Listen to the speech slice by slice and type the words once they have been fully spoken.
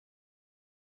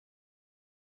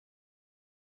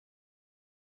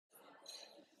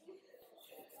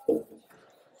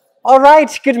All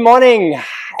right, good morning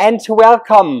and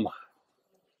welcome.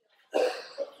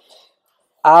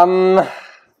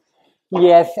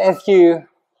 Yes, as you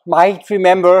might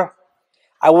remember,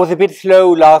 I was a bit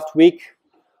slow last week,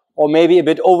 or maybe a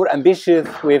bit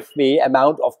over-ambitious with the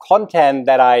amount of content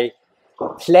that I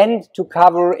planned to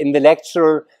cover in the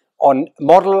lecture on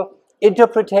model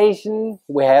interpretation.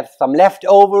 We have some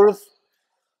leftovers.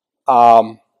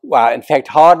 In fact,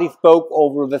 hardly spoke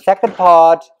over the second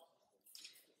part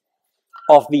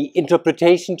of the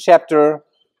interpretation chapter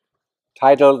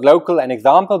titled Local and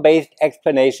Example-Based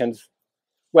Explanations.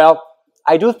 Well,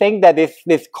 I do think that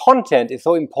this content is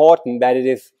so important that it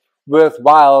is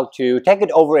worthwhile to take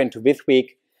it over into this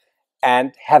week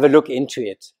and have a look into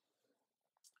it.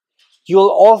 You'll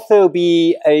also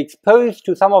be exposed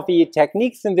to some of the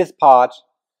techniques in this part,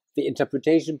 the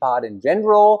interpretation part in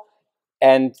general,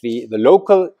 and the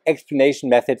local explanation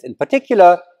methods in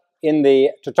particular in the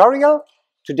tutorial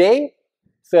today.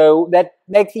 So that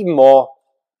makes even more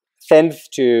sense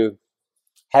to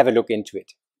have a look into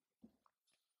it.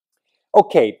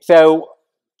 Okay, so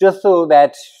just so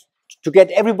that to get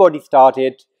everybody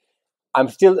started, I'm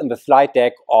still in the slide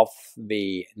deck of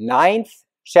the 9th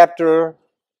chapter,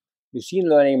 Machine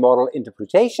Learning Model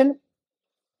Interpretation.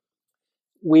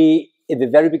 We, in the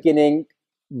very beginning,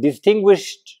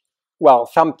 distinguished,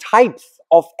 some types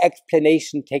of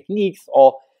explanation techniques,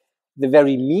 or the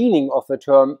very meaning of the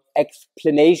term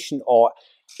explanation or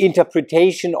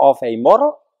interpretation of a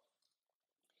model.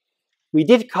 We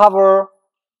did cover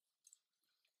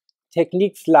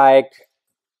techniques like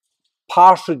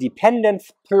partial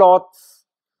dependence plots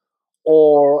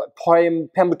or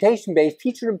permutation-based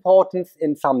feature importance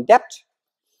in some depth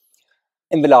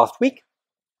in the last week.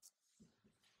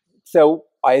 So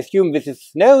I assume this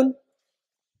is known.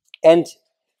 And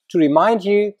to remind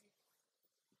you,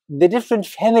 the different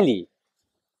family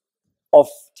of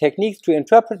techniques to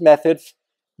interpret methods,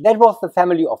 that was the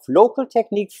family of local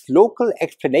techniques, local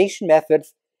explanation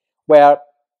methods, where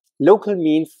local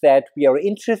means that we are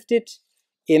interested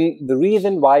in the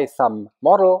reason why some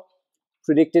model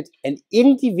predicted an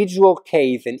individual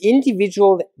case, an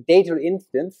individual data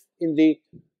instance in a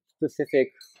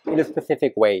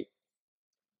specific way.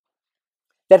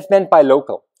 That's meant by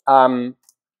local. And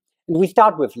we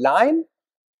start with LIME,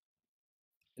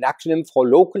 an acronym for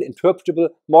Local Interpretable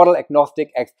Model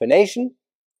Agnostic Explanation.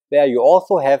 There you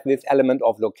also have this element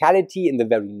of locality in the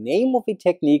very name of the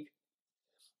technique,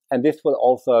 and this will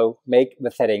also make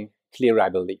the setting clear, I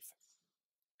believe.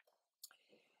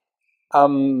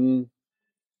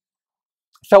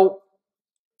 So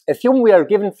assume we are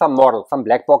given some model, some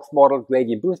black box model,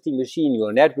 gradient boosting machine,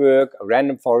 neural network, a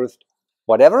random forest,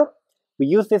 whatever. We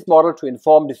use this model to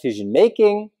inform decision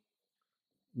making.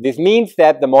 This means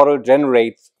that the model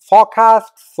generates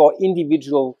forecasts for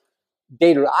individual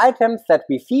data items that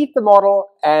we feed the model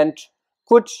and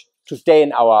could, to stay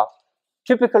in our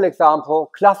typical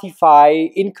example, classify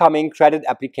incoming credit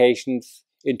applications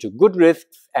into good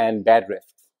risks and bad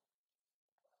risks.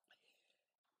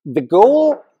 The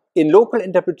goal in local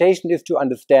interpretation is to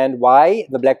understand why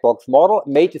the black box model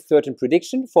made a certain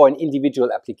prediction for an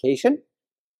individual application.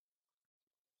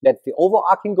 That's the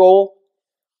overarching goal.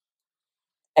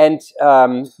 And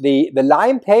the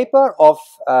LIME paper of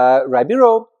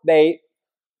Ribeiro, they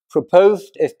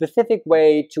proposed a specific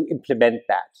way to implement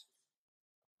that.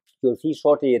 You'll see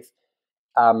shortly it's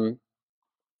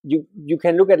you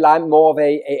can look at LIME more of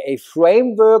a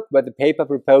framework, where the paper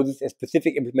proposes a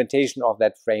specific implementation of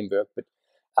that framework. But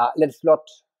let's not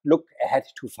look ahead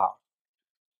too far.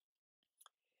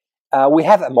 We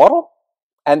have a model,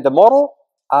 and the model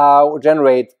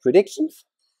generates predictions.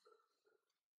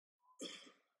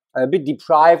 I'm a bit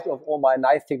deprived of all my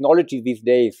nice technology these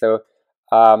days, so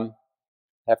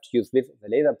have to use this as a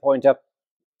laser pointer.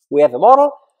 We have a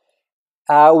model.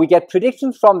 We get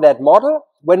predictions from that model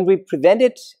when we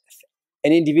presented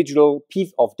an individual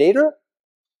piece of data.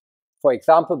 For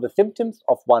example, the symptoms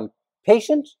of one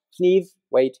patient: sneeze,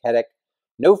 weight, headache,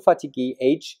 no fatigue,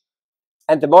 age,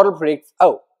 and the model predicts,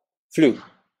 oh, flu.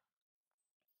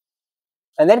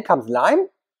 And then comes LIME.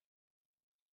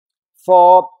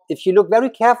 If you look very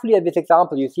carefully at this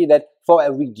example, you see that for a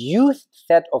reduced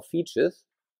set of features,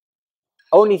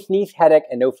 only sneeze, headache,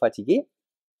 and no fatigue,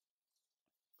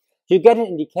 you get an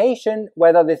indication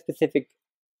whether the specific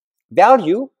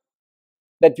value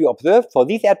that you observed for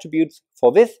these attributes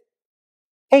for this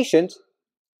patient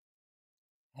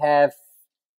have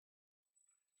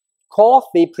caused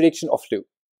the prediction of flu.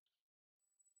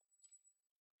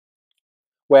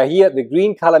 Where here the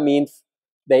green color means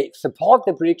they support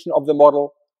the prediction of the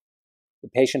model, the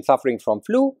patient suffering from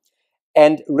flu,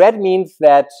 and red means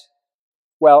that,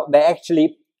 they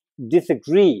actually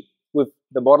disagree with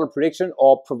the model prediction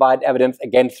or provide evidence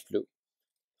against flu.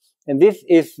 And this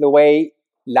is the way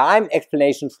Lime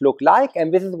explanations look like,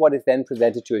 and this is what is then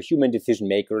presented to a human decision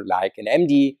maker like an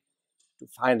MD to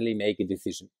finally make a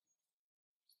decision.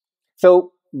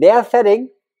 So their setting,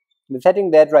 the setting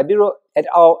that Ribeiro et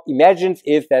al. Imagines,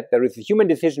 is that there is a human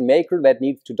decision maker that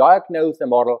needs to diagnose a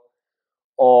model,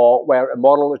 or where a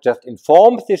model just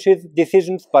informs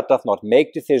decisions but does not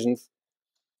make decisions.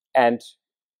 And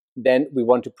then we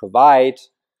want to provide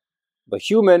the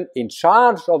human in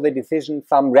charge of the decision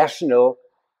some rationale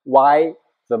why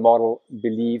the model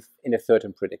believes in a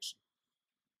certain prediction.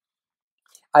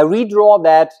 I redraw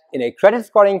that in a credit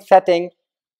scoring setting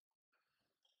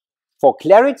for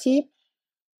clarity.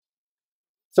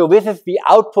 So this is the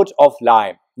output of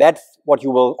Lime. That's what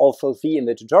you will also see in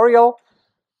the tutorial.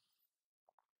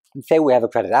 And say we have a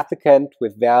credit applicant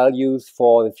with values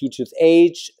for the features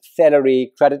age,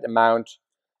 salary, credit amount,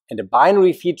 and a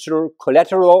binary feature,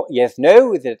 collateral, yes,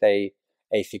 no. Is it a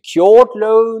secured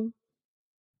loan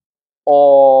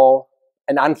or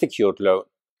an unsecured loan?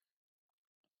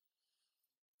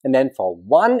 And then for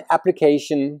one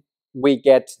application, we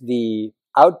get the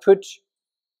output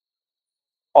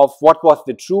of what was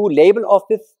the true label of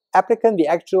this applicant, the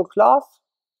actual class.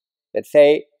 Let's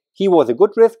say he was a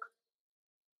good risk.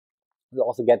 We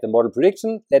also get the model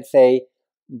prediction. Let's say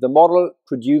the model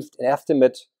produced an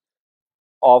estimate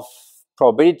of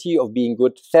probability of being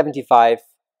good 75%,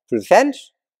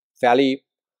 fairly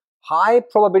high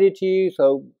probability.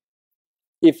 So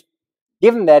if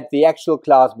given that the actual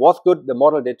class was good, the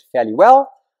model did fairly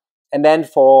well. And then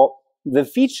for the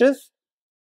features,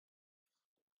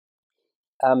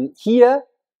 here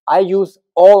I use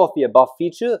all of the above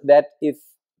features. That is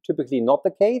typically not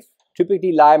the case.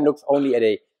 Typically Lime looks only at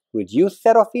a reduced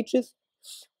set of features.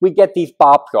 We get these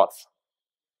bar plots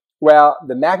where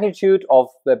the magnitude of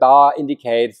the bar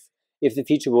indicates if the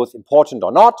feature was important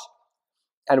or not,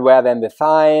 and where then the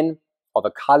sign or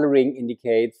the coloring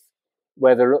indicates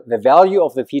whether the value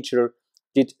of the feature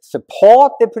did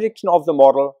support the prediction of the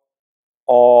model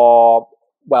or,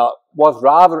 well, was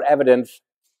rather evidence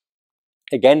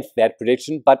against that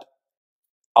prediction, but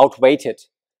outweighed it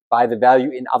by the value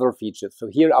in other features. So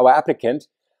here our applicant,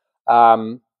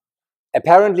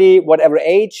 apparently whatever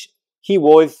age he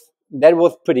was, that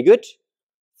was pretty good.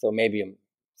 So maybe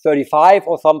 35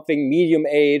 or something, medium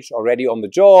age, already on the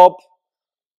job,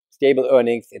 stable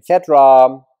earnings,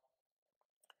 etc.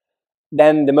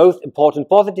 Then the most important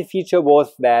positive feature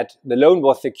was that the loan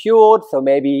was secured. So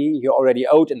maybe he already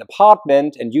owed an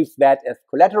apartment and used that as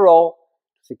collateral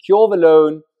to secure the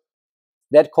loan.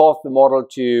 That caused the model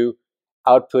to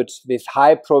output this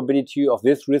high probability of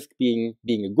this risk being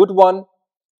a good one.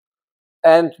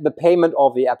 And the payment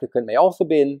of the applicant may also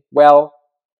be well.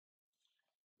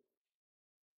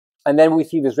 And then we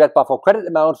see this red bar for credit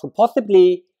amount. So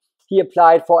possibly he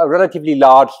applied for a relatively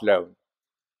large loan,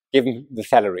 given the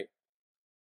salary.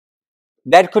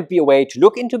 That could be a way to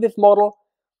look into this model.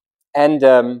 And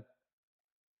the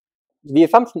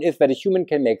assumption is that a human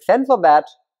can make sense of that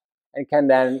and can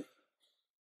then,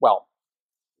 well,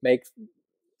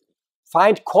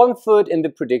 find comfort in the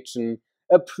prediction,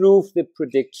 approve the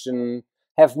prediction,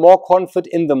 have more comfort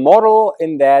in the model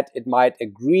in that it might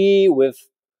agree with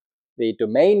the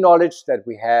domain knowledge that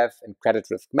we have in credit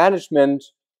risk management.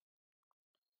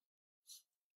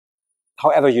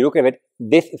 However you look at it,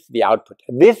 this is the output.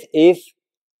 This is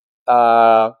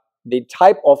the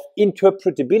type of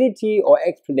interpretability or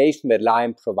explanation that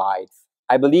Lime provides.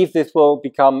 I believe this will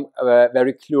become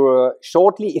very clear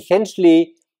shortly.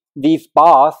 Essentially, these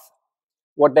bars,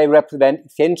 what they represent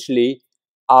essentially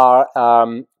are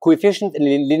coefficients in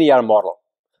a linear model.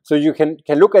 So you can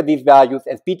look at these values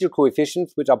as beta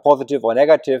coefficients, which are positive or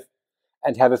negative,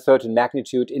 and have a certain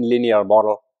magnitude in linear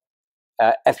model,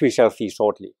 as we shall see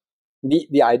shortly.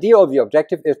 The idea or the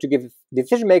objective is to give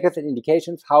decision makers an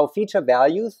indications how feature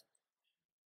values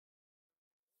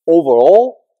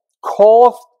overall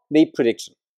cause the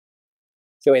prediction.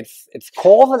 So it's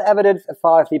causal evidence as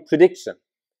far as the prediction,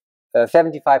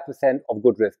 75% of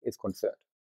good risk is concerned.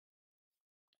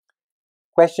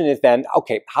 Question is then,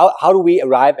 okay, how do we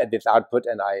arrive at this output?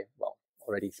 And I, well,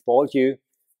 already spoiled you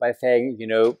by saying,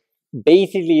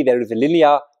 basically there is a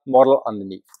linear model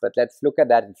underneath. But let's look at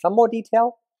that in some more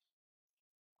detail.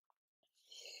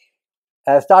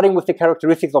 Starting with the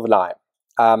characteristics of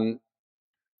Lime.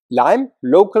 Lime,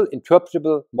 local,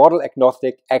 interpretable, model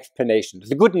agnostic explanation.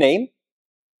 It's a good name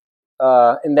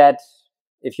in that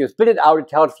if you split it out, it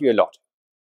tells you a lot.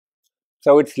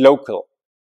 So it's local.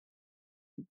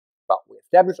 Well, we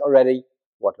established already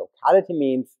what locality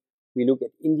means. We look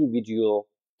at individual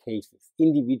cases,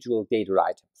 individual data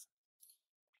items.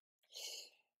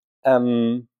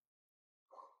 And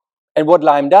what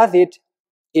LIME does,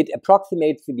 it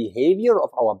approximates the behavior of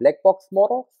our black box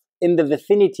model in the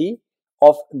vicinity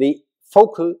of the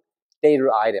focal data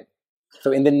item.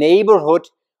 So in the neighborhood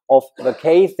of the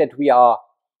case that we are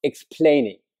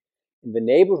explaining, in the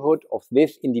neighborhood of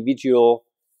this individual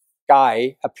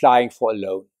guy applying for a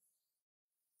loan.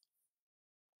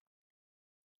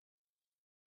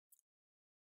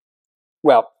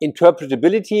 Well,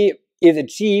 interpretability is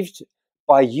achieved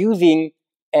by using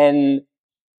an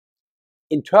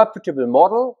interpretable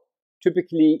model,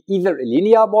 typically either a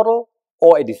linear model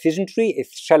or a decision tree, a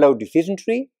shallow decision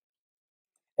tree,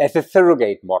 as a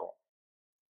surrogate model.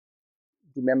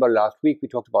 Remember last week we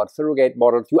talked about surrogate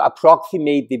models. You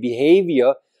approximate the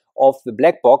behavior of the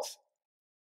black box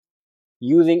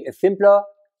using a simpler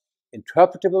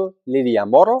interpretable linear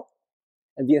model.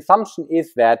 And the assumption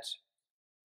is that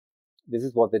this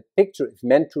is what the picture is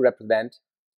meant to represent.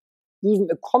 Even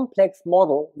a complex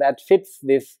model that fits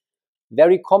this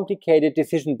very complicated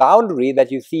decision boundary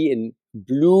that you see in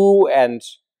blue and,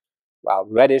 well,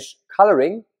 reddish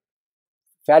coloring,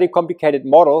 fairly complicated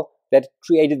model that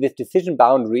created this decision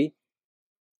boundary.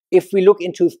 If we look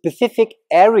into specific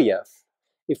areas,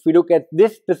 if we look at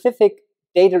this specific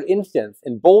data instance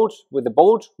in bold, with a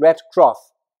bold red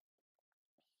cross,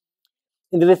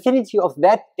 in the vicinity of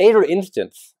that data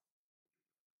instance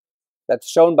that's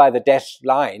shown by the dashed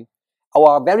line,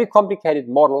 our very complicated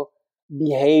model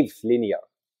behaves linear.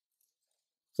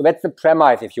 So that's the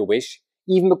premise, if you wish.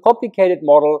 Even the complicated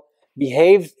model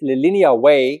behaves in a linear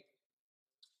way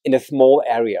in a small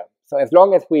area. So as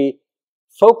long as we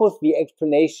focus the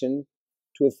explanation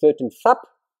to a certain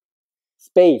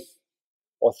subspace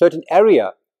or certain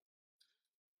area,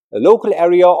 a local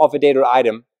area of a data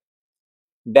item,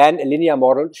 then a linear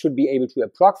model should be able to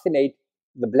approximate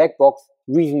the black box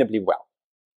reasonably well.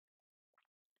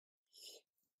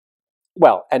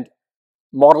 Well, and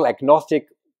model agnostic,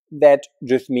 that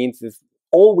just means this,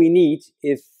 all we need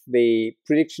is the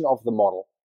prediction of the model.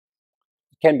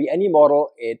 It can be any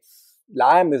model.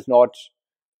 LIME is not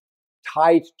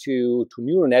tied to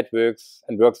neural networks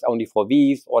and works only for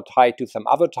these, or tied to some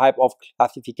other type of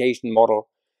classification model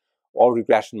or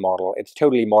regression model. It's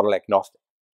totally model agnostic.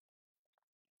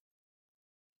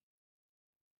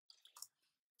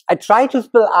 I try to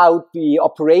spell out the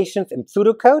operations in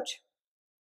pseudocode.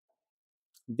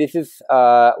 This is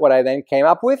what I then came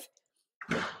up with.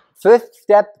 First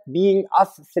step being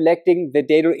us selecting the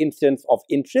data instance of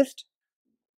interest.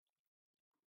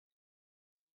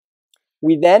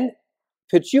 We then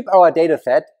perturb our data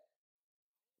set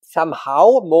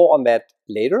somehow, more on that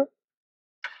later.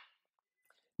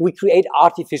 We create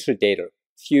artificial data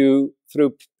through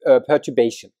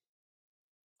perturbation.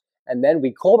 And then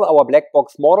we call our black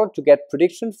box model to get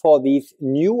prediction for these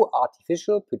new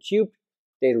artificial perturbed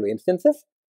data instances.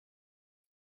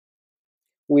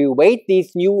 We weight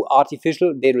these new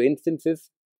artificial data instances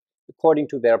according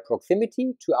to their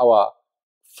proximity to our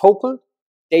focal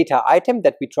data item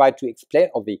that we try to explain,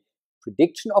 or the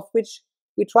prediction of which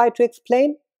we try to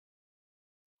explain.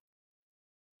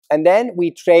 And then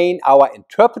we train our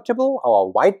interpretable, our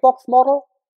white box model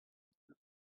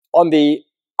on the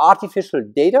artificial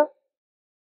data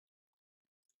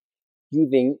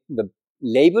using the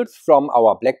labels from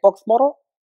our black box model.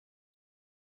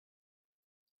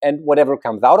 And whatever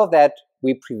comes out of that,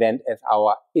 we present as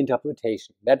our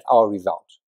interpretation. That's our result.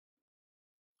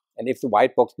 And if the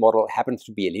white box model happens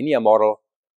to be a linear model,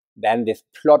 then this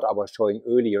plot I was showing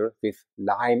earlier, this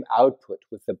LIME output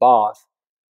with the bars,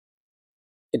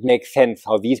 it makes sense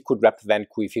how these could represent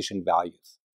coefficient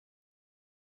values.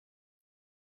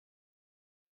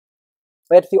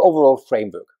 That's the overall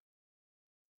framework.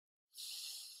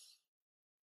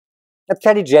 That's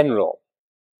fairly general.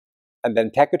 And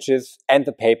then packages and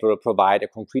the paper provide a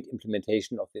concrete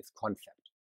implementation of this concept.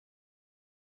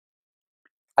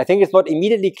 I think it's not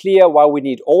immediately clear why we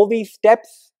need all these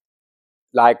steps,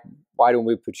 like why don't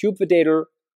we perturb the data,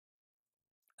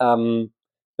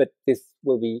 but this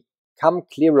will become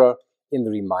clearer in the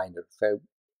reminder. So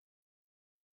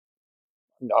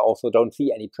I also don't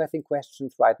see any pressing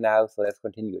questions right now, so let's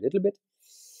continue a little bit.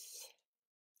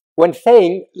 When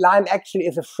saying LIME actually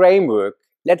is a framework,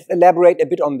 let's elaborate a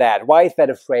bit on that. Why is that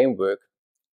a framework?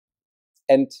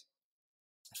 And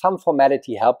some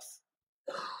formality helps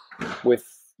with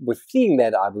seeing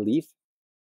that, I believe.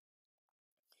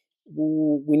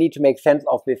 We need to make sense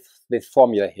of this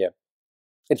formula here.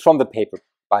 It's from the paper,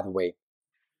 by the way.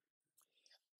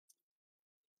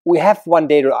 We have one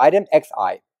data item,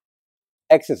 xi.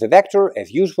 X is a vector,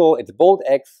 as usual, it's a bold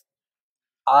X,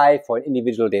 I for an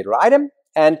individual data item,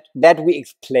 and that we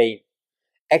explain.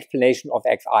 explanation of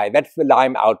xi. That's the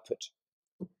Lime output.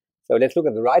 So let's look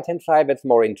at the right-hand side. That's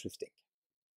more interesting.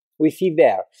 We see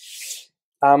there.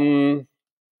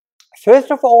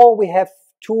 First of all, we have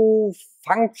two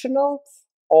functionals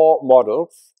or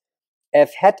models,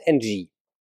 f hat and g.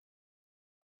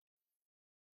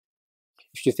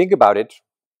 If you think about it,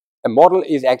 a model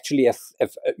is actually a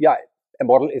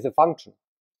model is a function.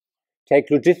 Take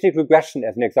logistic regression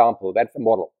as an example. That's a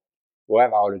model. We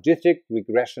have our logistic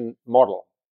regression model.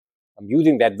 I'm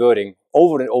using that wording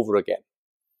over and over again.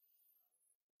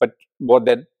 But what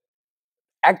that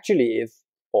actually is,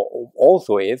 or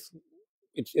also is,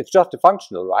 it's just a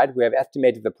functional, right? We have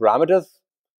estimated the parameters,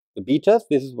 the betas.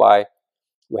 This is why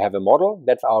we have a model.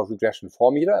 That's our regression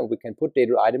formula, and we can put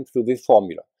data items through this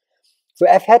formula. So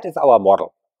f hat is our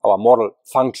model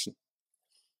function.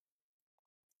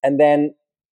 And then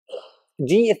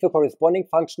g is the corresponding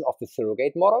function of the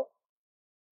surrogate model,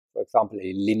 for example,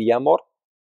 a linear model.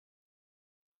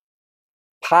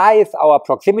 Pi is our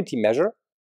proximity measure.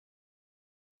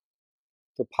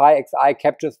 So pi xi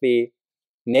captures the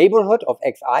neighborhood of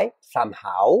xi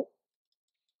somehow.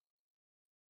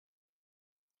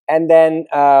 And then,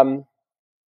 L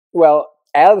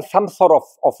is some sort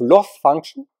of loss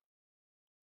function.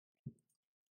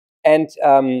 And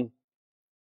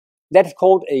that's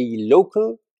called a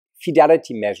local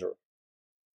fidelity measure.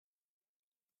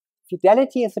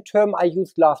 Fidelity is a term I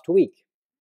used last week.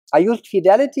 I used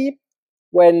fidelity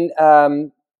when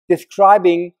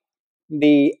describing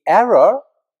the error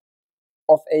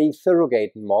of a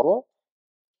surrogate model,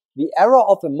 the error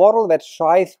of a model that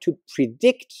tries to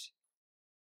predict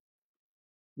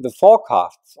the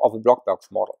forecasts of a block box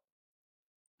model.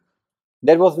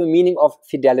 That was the meaning of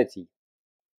fidelity.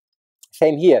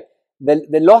 Same here.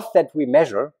 The loss that we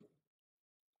measure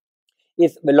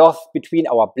is the loss between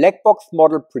our black box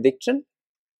model prediction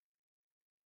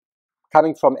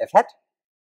coming from f hat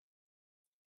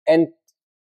and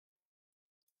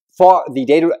for the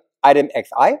data item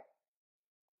xi,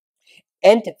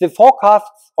 and the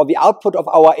forecasts or the output of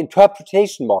our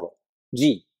interpretation model,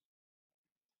 g.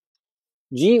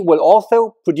 G will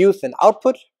also produce an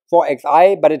output for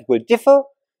xi, but it will differ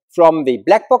from the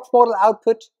black box model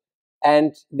output,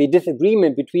 and the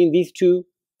disagreement between these two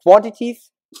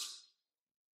quantities,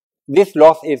 this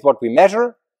loss is what we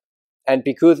measure, and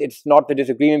because it's not the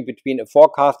disagreement between a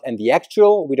forecast and the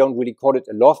actual, we don't really call it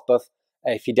a loss, but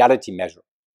a fidelity measure.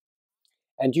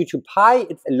 And due to pi,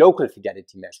 it's a local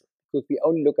fidelity measure, because we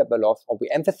only look at the loss, or we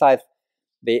emphasize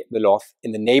the loss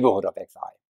in the neighborhood of xi.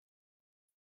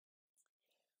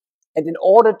 And in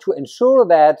order to ensure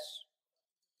that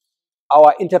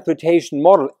our interpretation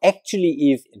model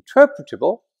actually is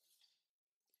interpretable,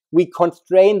 we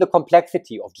constrain the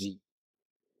complexity of G.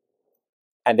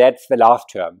 And that's the last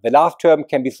term. The last term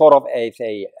can be sort of a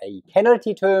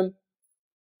penalty term,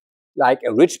 like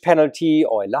a rich penalty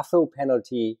or a lasso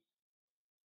penalty,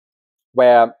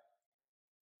 where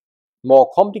more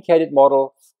complicated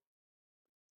models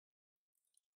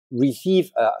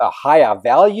receive a higher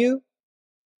value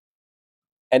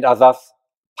and are thus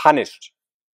punished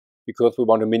because we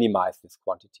want to minimize this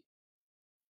quantity.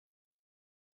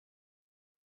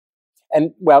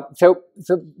 And so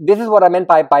this is what I meant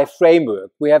by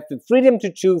framework. We have the freedom to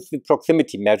choose the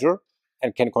proximity measure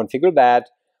and can configure that.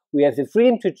 We have the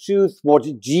freedom to choose what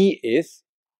G is.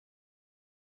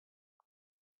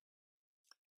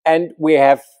 And we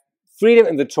have freedom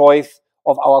in the choice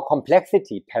of our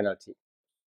complexity penalty.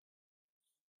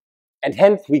 And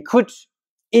hence we could,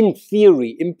 in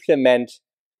theory, implement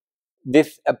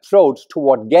this approach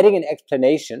toward getting an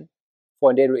explanation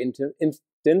for a data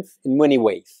instance in many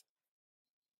ways.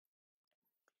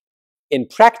 In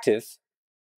practice,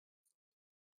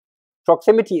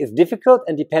 proximity is difficult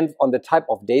and depends on the type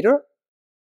of data.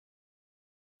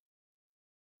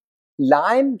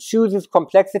 Lime chooses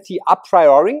complexity a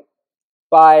priori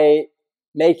by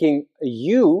making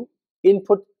U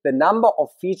input the number of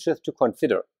features to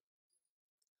consider.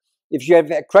 If you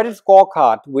have a credit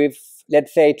scorecard with,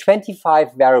 let's say,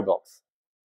 25 variables,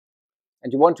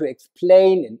 and you want to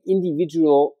explain an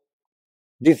individual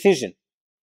decision,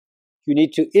 you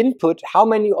need to input how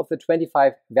many of the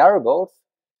 25 variables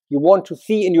you want to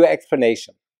see in your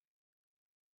explanation.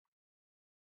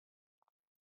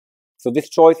 So this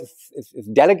choice is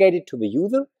delegated to the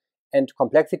user, and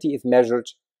complexity is measured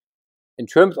in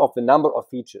terms of the number of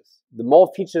features. The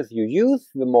more features you use,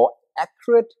 the more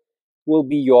accurate will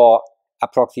be your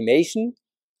approximation,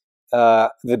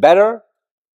 the better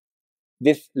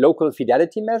this local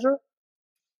fidelity measure.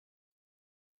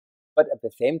 But at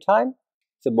the same time,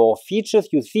 the more features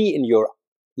you see in your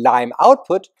Lime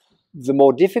output, the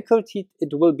more difficult it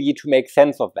will be to make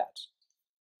sense of that.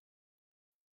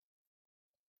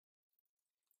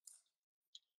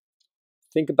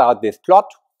 think about this plot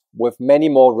with many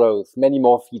more rows, many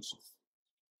more features.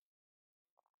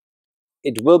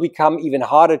 It will become even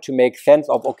harder to make sense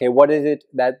of, okay, what is it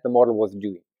that the model was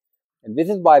doing? And this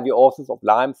is why the authors of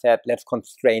Lime said, let's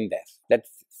constrain this. Let's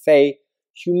say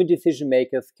human decision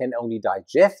makers can only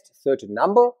digest a certain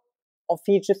number of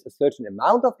features, a certain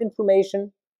amount of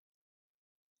information.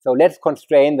 So let's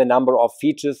constrain the number of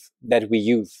features that we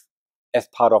use as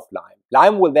part of Lime.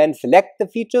 Lime will then select the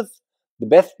features, the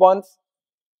best ones,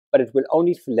 but it will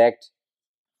only select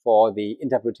for the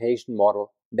interpretation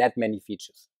model that many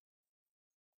features.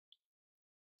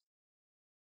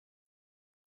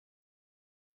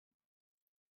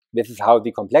 This is how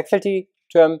the complexity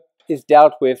term is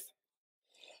dealt with.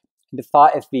 And as far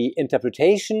as the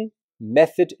interpretation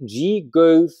method G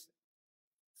goes,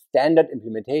 standard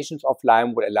implementations of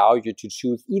Lime will allow you to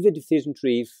choose either decision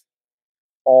trees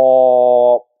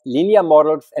or linear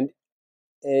models, and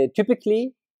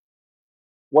typically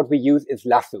what we use is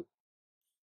Lasso.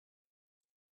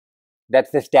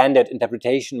 That's the standard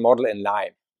interpretation model in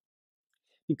Lime.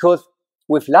 Because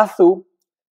with Lasso,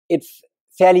 it's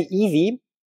fairly easy.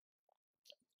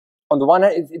 On the one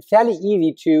hand, it's fairly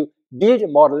easy to build a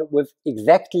model with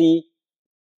exactly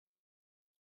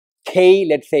k,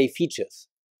 let's say, features.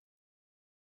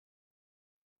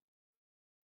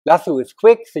 Lasso is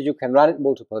quick, so you can run it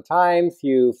multiple times.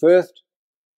 You first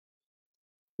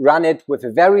run it with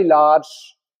a very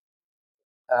large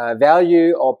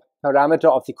value or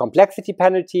parameter of the complexity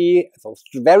penalty, so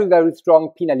very, very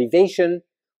strong penalization,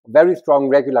 very strong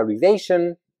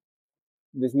regularization.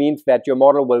 This means that your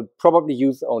model will probably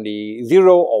use only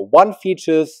 0 or 1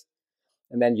 features,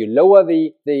 and then you lower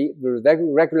the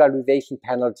regularization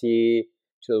penalty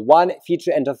till 1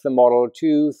 feature enters the model,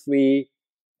 2, 3,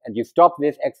 and you stop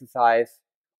this exercise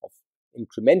of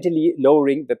incrementally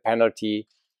lowering the penalty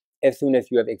as soon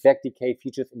as you have exactly k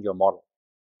features in your model.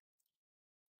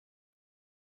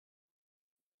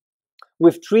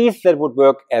 With trees, that would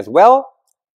work as well,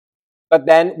 but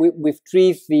then with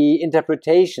trees, the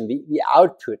interpretation, the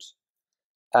output,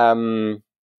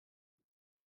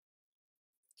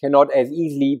 cannot as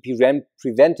easily be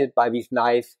presented by these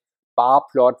nice bar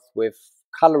plots with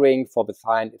coloring for the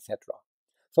sign, etc.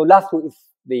 So Lasso is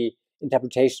the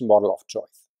interpretation model of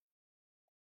choice.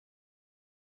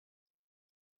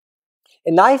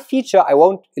 A nice feature, I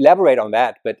won't elaborate on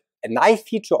that, but a nice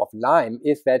feature of Lime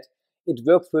is that it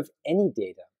works with any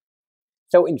data.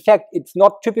 So in fact, it's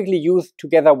not typically used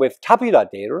together with tabular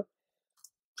data.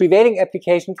 Prevailing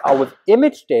applications are with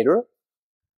image data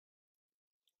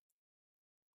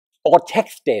or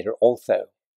text data also.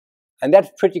 And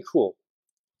that's pretty cool.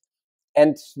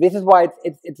 And this is why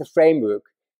it's a framework.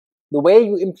 The way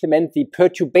you implement the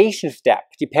perturbation step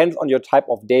depends on your type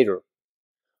of data.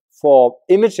 For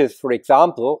images, for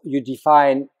example, you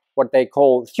define what they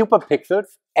call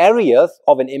superpixels, areas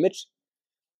of an image,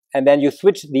 and then you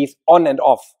switch these on and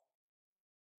off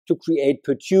to create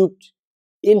perturbed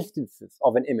instances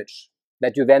of an image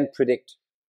that you then predict.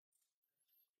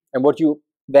 And what you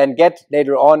then get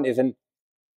later on is an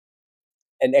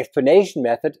explanation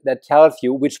method that tells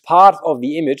you which parts of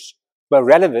the image were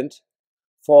relevant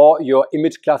for your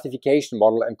image classification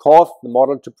model and cause the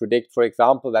model to predict, for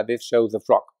example, that this shows a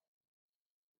frog.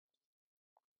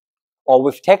 Or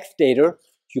with text data,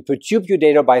 you perturb your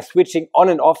data by switching on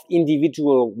and off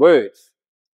individual words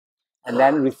and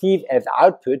then receive as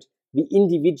output the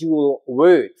individual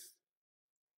words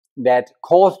that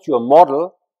caused your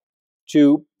model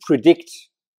to predict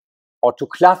or to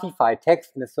classify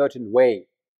text in a certain way.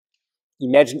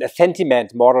 Imagine a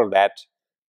sentiment model that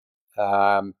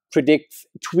predicts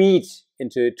tweets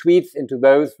into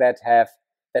those that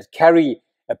carry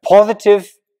a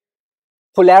positive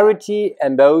polarity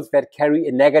and those that carry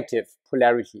a negative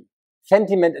polarity.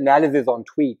 Sentiment analysis on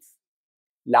tweets.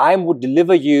 Lime would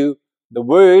deliver you the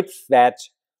words that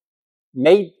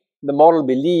made the model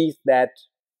believe that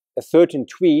a certain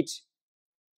tweet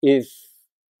is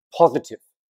positive.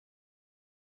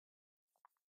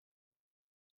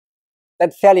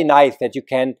 That's fairly nice that you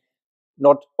can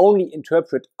not only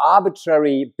interpret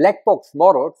arbitrary black box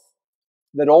models,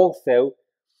 but also,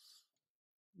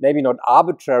 maybe not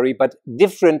arbitrary, but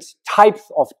different types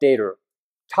of data,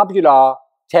 tabular,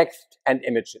 text, and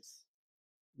images.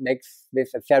 Makes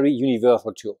this a very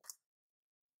universal tool.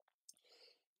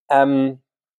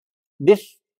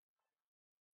 This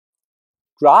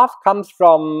graph comes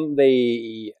from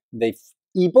the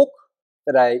ebook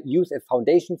that I use as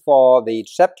foundation for the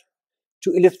chapter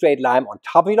to illustrate Lime on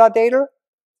tabular data.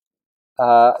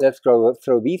 Let's go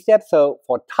through these steps. So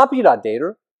for tabular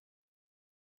data,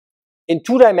 in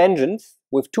 2 dimensions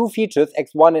with 2 features,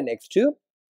 x1 and x2,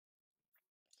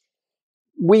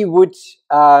 we would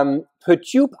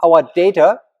perturb our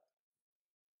data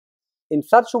in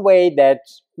such a way that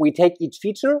we take each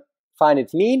feature, find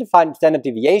its mean, find standard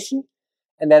deviation,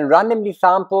 and then randomly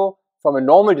sample from a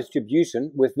normal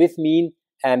distribution with this mean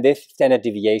and this standard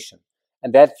deviation.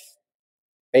 And that's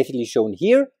basically shown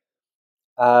here.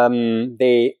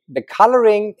 The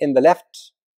coloring in the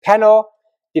left panel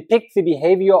depicts the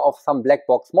behavior of some black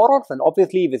box models, and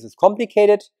obviously this is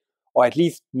complicated, or at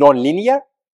least non-linear.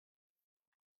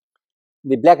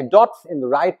 The black dots in the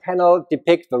right panel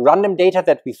depict the random data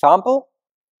that we sample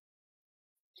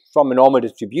from a normal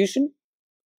distribution.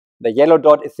 The yellow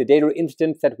dot is the data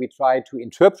instance that we try to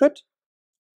interpret.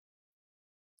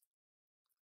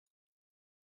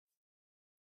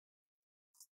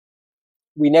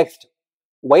 We next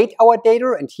weight our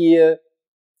data, and here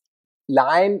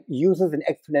Lime uses an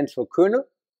exponential kernel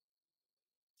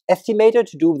estimator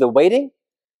to do the weighting,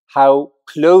 how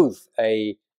close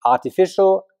a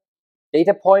artificial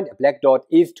data point, a black dot,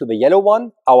 is to the yellow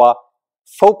one, our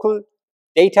focal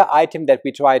data item that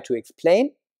we try to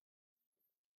explain.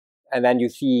 And then you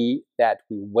see that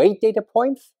we weight data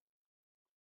points.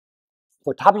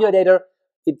 For tabular data,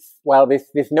 it's, well,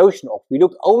 this notion of we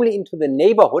look only into the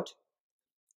neighborhood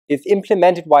is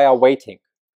implemented via weighting.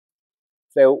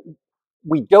 So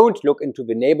we don't look into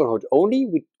the neighborhood only,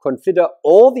 we consider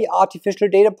all the artificial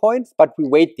data points, but we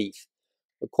weight these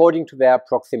according to their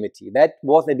proximity. That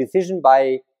was a decision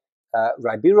by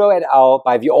Ribeiro et al.,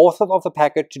 by the authors of the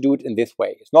package, to do it in this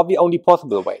way. It's not the only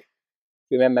possible way.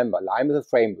 Remember, Lime is a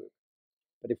framework.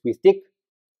 But if we stick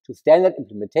to standard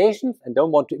implementations and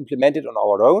don't want to implement it on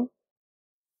our own,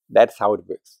 that's how it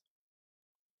works.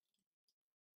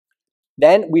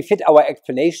 Then we fit our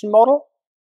explanation model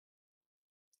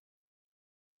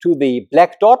to the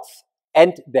black dots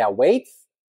and their weights.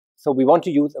 So we want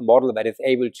to use a model that is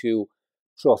able to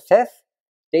process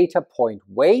data point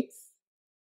weights.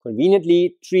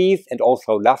 Conveniently, trees and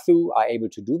also lasso are able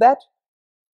to do that.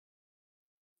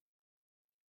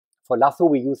 For lasso,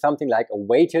 we use something like a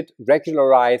weighted,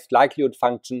 regularized likelihood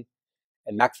function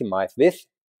and maximize this.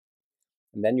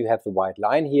 And then you have the white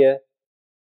line here,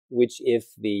 which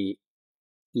is the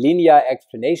linear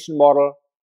explanation model.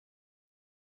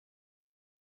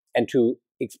 And to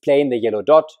explain the yellow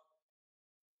dot,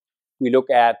 we look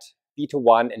at beta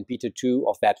 1 and beta 2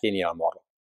 of that linear model.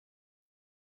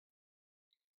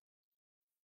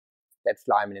 That's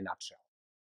Lime in a nutshell.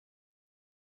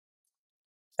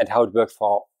 And how it works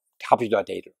for tabular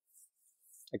data.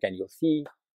 Again, you'll see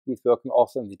he's working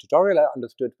also in the tutorial, I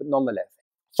understood, but nonetheless.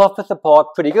 Software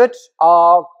support, pretty good.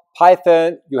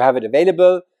 Python, you have it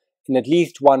available in at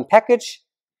least one package.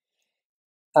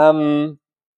 The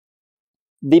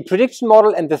prediction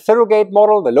model and the surrogate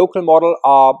model, the local model,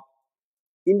 are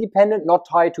independent, not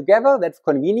tied together. That's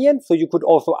convenient. So you could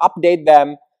also update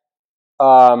them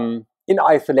in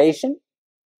isolation.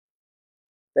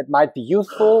 That might be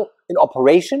useful in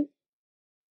operation.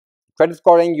 Credit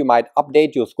scoring, you might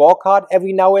update your scorecard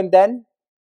every now and then.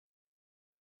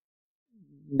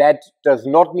 That does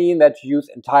not mean that you use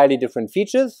entirely different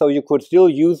features. So you could still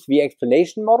use the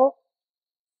explanation model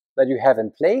that you have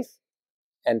in place,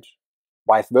 and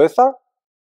vice versa.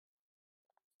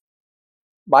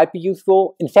 Might be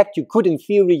useful. In fact, you could in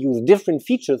theory use different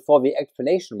features for the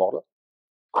explanation model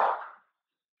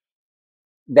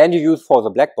than you use for the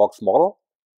black box model.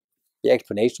 The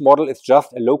explanation model is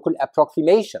just a local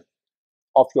approximation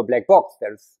of your black box.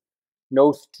 There's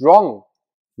no strong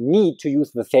need to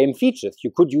use the same features.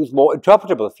 You could use more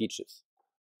interpretable features,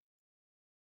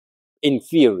 in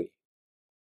theory.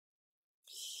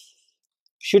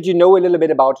 Should you know a little bit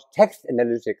about text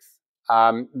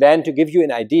analytics, then to give you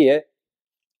an idea,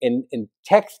 in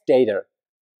text data,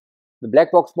 the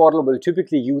black box model will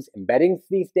typically use embeddings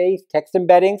these days, text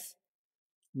embeddings,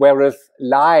 whereas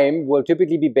Lime will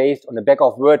typically be based on a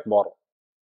back-of-word model.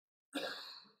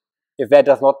 If that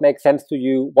does not make sense to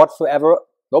you whatsoever,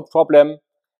 no problem,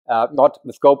 not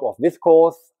the scope of this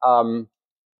course,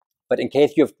 but in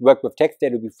case you've worked with text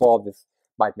data before, this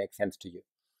might make sense to you.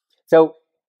 So,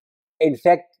 in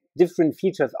fact, different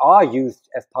features are used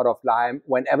as part of Lime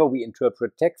whenever we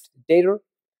interpret text data.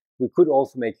 We could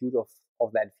also make use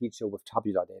of that feature with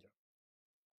tabular data.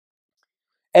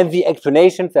 And the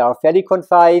explanations, they are fairly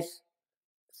concise,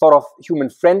 sort of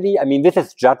human-friendly. I mean, this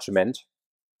is judgment.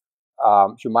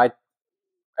 You might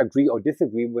agree or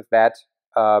disagree with that.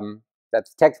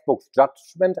 That's textbook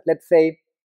judgment, let's say.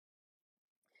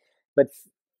 But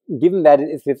given that it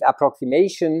is this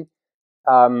approximation,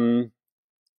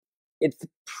 it's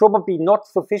probably not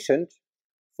sufficient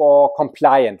for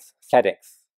compliance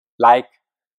settings, like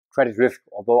credit risk,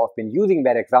 although I've been using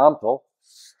that example.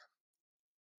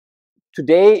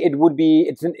 today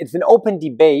it's an open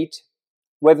debate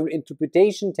whether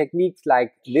interpretation techniques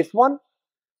like this one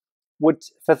would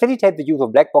facilitate the use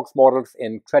of black box models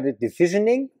in credit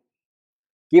decisioning,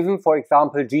 given, for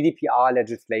example, GDPR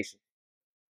legislation.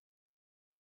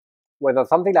 Whether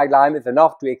something like Lime is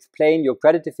enough to explain your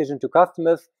credit decision to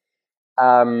customers,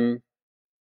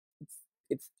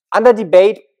 it's under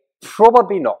debate,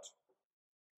 probably not.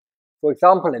 For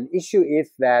example, an issue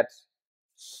is that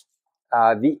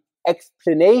the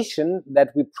explanation that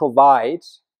we provide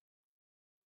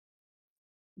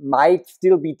might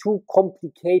still be too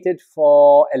complicated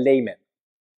for a layman,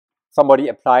 somebody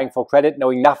applying for credit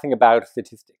knowing nothing about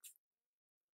statistics.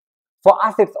 For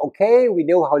us, it's okay. We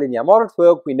know how linear models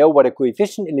work. We know what a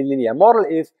coefficient in a linear model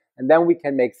is, and then we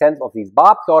can make sense of these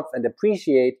bar plots and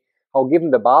appreciate how,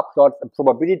 given the bar plots, a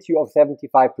probability of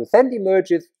 75%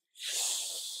 emerges.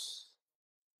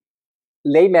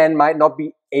 Layman might not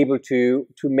be able to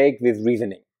make this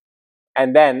reasoning.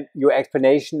 And then your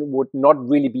explanation would not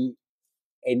really be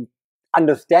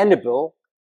understandable,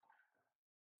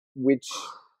 which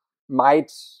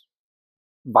might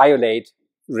violate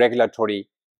regulatory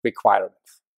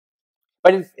requirements.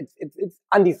 But it's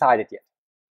undecided yet.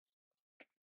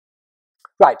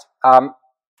 Right.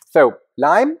 So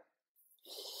Lime.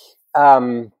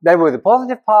 Then were the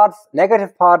positive parts,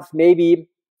 negative parts. Maybe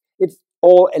it's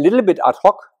all a little bit ad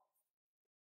hoc.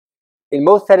 In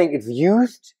most settings, it's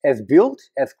used as built,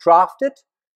 as crafted,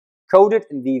 coded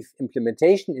in these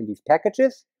implementation, in these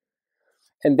packages.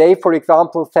 And they, for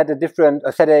example, set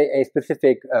a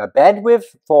specific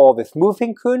bandwidth for the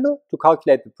smoothing kernel to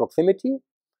calculate the proximity.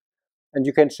 And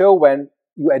you can show when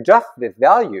you adjust this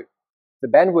value, the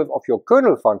bandwidth of your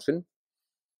kernel function,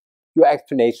 your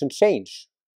explanation change.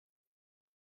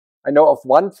 I know of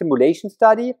one simulation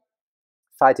study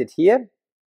cited here,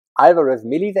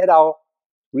 Alvarez-Millis et al.,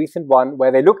 recent one,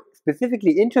 where they look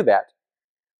specifically into that.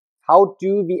 How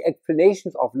do the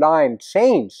explanations of Lime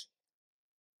change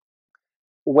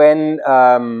when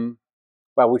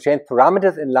we change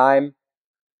parameters in Lime,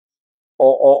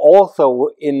 or also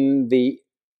in the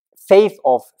face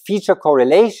of feature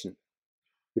correlation,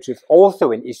 which is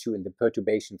also an issue in the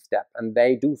perturbation step. And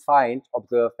they do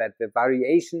observe that the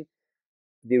variation,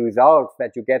 the results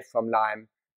that you get from Lime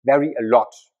vary a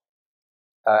lot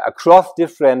across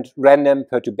different random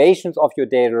perturbations of your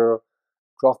data,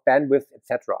 across bandwidth,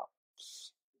 etc.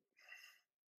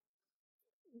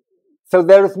 So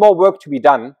there is more work to be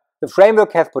done. The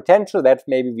framework has potential. That's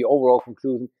maybe the overall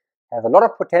conclusion. Has a lot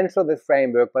of potential, this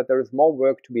framework, but there is more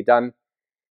work to be done.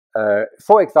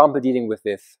 For example, dealing with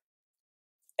this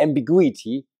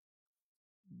ambiguity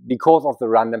because of the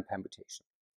random permutation.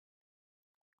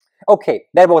 Okay,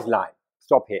 that was Lime.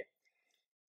 Stop here.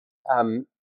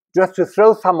 Just to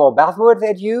throw some more buzzwords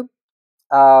at you,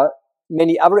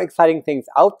 many other exciting things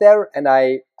out there, and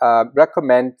I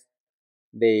recommend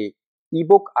the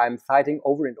ebook I'm citing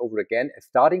over and over again, A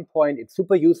Starting Point. It's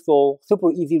super useful, super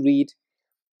easy read,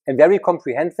 and very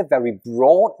comprehensive, very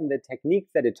broad in the techniques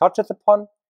that it touches upon.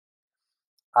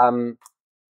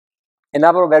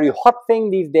 Another very hot thing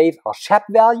these days are Shep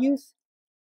values.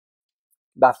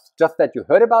 That's just that you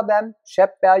heard about them,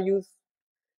 Shep values.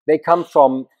 They come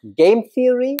from game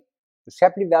theory, the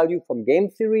Shapley value from game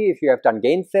theory. If you have done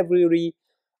game theory,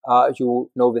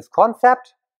 you know this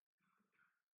concept.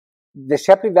 The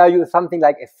Shapley value is something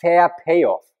like a fair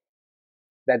payoff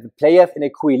that the players in a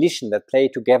coalition that play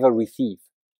together receive.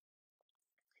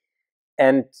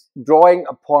 And drawing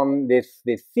upon this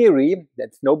theory,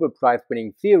 that's Nobel Prize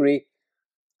winning theory,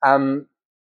 Lundberg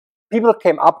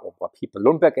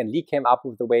and Lee came up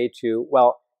with the way to,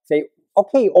 say,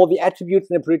 okay, all the attributes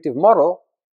in a predictive model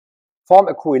form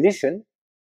a coalition,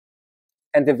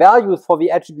 and the values for the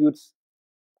attributes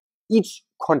each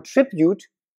contribute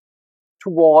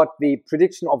toward the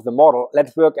prediction of the model.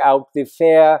 Let's work out the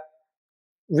fair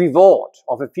reward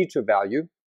of a feature value.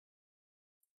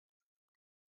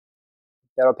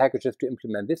 There are packages to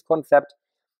implement this concept.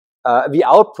 The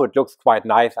output looks quite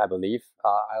nice, I believe.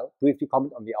 I'll briefly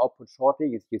comment on the output shortly.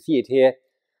 You see it here.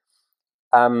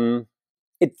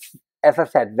 It's, as I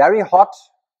said, very hot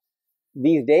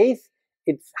these days.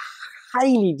 It's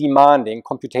highly demanding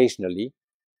computationally.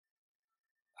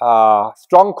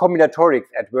 Strong combinatorics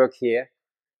at work here.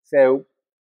 So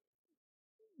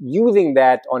using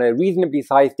that on a reasonably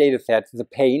sized data set is a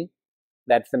pain.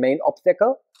 That's the main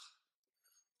obstacle.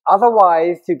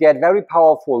 Otherwise, you get very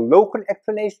powerful local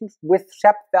explanations with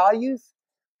Shep values.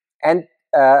 And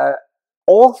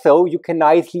also, you can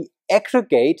nicely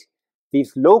aggregate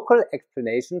these local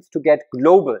explanations to get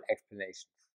global explanations.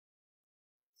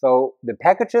 So the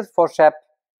packages for Shep,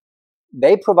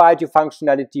 they provide you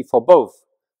functionality for both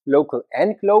local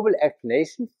and global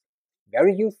explanations,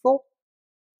 very useful.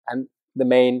 And the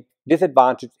main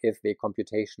disadvantage is the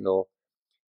computational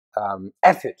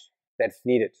effort that's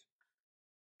needed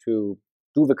to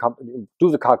do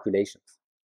the calculations.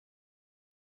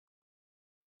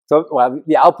 So, well,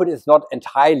 the output is not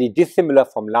entirely dissimilar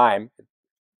from LIME.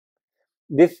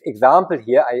 This example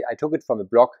here, I took it from a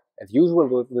blog, as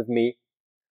usual with me.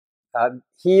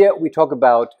 Here we talk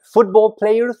about football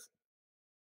players,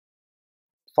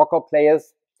 soccer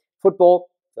players, football.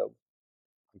 So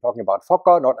I'm talking about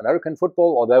soccer, not American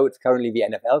football, although it's currently the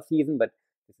NFL season, but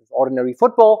this is ordinary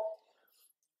football.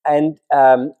 And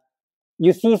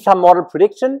you see some model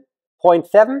prediction,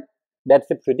 0.7. That's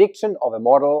the prediction of a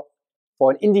model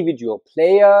for an individual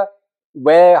player,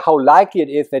 how likely it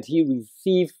is that he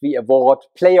receives the award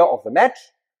player of the match.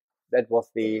 That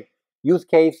was the use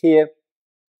case here.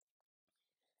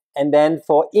 And then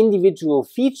for individual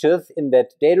features in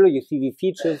that data, you see the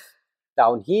features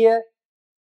down here.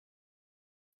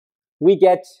 We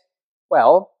get,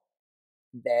 well,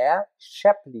 their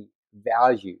Shapley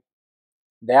value,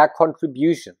 their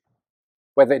contribution,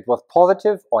 whether it was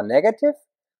positive or negative,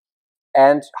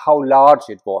 and how large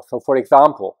it was. So, for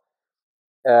example,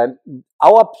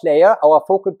 our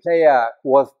focal player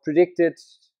was predicted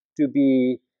to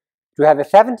have a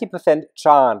 70%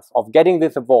 chance of getting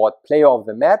this award, player of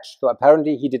the match. So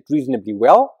apparently he did reasonably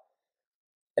well.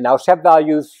 And now Shep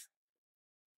values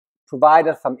provide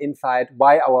us some insight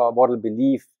why our model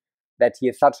believes that he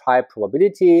has such high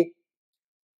probability.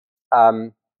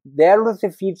 There is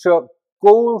a feature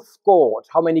goals scored.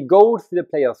 How many goals did the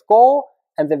player score?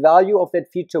 And the value of that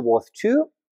feature was 2.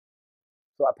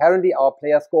 So apparently our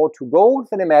player scored 2 goals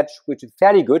in a match, which is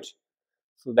fairly good.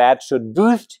 So that should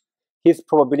boost his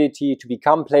probability to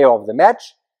become player of the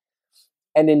match.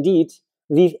 And indeed,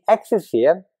 these x's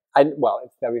here, and well,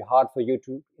 it's very hard for you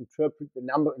to interpret the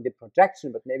number in the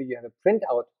projection, but maybe you have a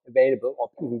printout available, or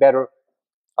even better,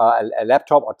 a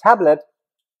laptop or tablet.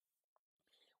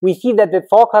 We see that the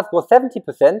forecast was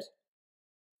 70%.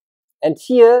 And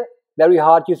here, very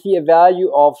hard, you see a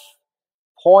value of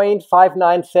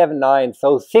 0.5979,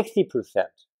 so 60%.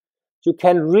 You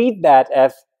can read that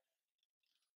as,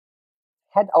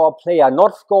 had our player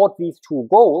not scored these 2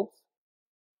 goals,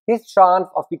 his chance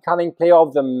of becoming player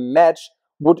of the match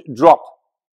would drop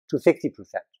to 60%.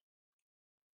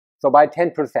 So by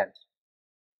 10%.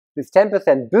 This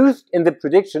 10% boost in the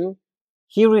prediction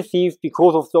he received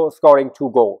because of scoring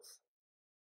 2 goals.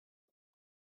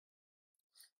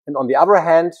 And on the other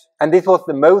hand, and this was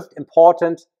the most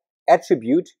important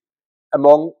attribute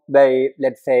among the,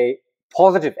 let's say,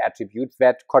 positive attributes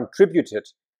that contributed,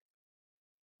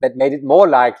 that made it more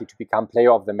likely to become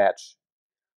player of the match.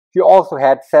 He also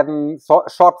had 7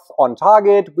 shots on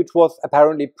target, which was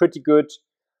apparently pretty good,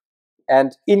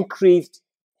 and increased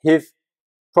his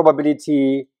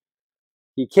probability.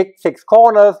 He kicked 6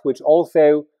 corners, which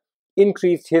also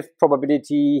increased his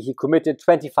probability. He committed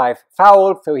 25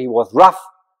 fouls, so he was rough.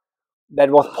 That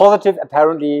was positive,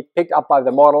 apparently picked up by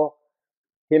the model.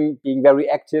 Him being very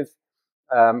active,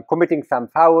 committing some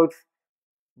fouls,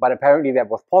 but apparently that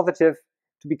was positive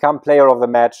to become player of the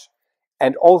match,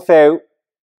 and also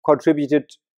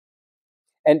contributed.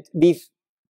 And these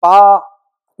bar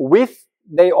width,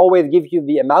 they always give you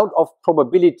the amount of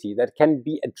probability that can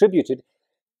be attributed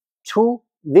to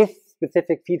this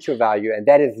specific feature value, and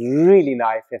that is really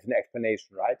nice as an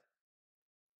explanation, right?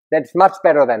 That's much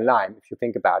better than LIME, if you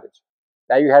think about it.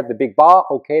 There you have the big bar,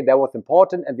 okay, that was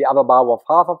important, and the other bar was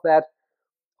half of that,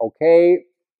 okay,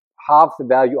 half the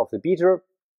value of the beater.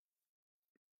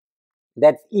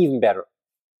 That's even better.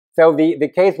 So the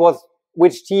case was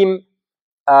which team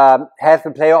has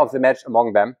the player of the match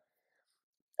among them.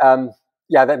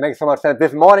 Yeah, that makes so much sense.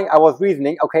 This morning I was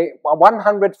reasoning, okay,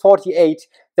 148,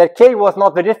 that clearly was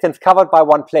not the distance covered by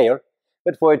one player,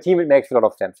 but for a team it makes a lot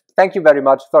of sense. Thank you very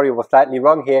much. Sorry, I was slightly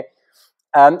wrong here.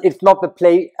 It's not the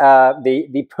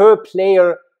per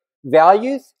player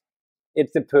values,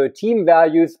 it's the per team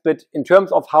values, but in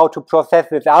terms of how to process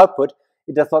this output,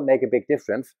 it does not make a big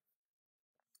difference.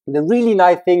 The really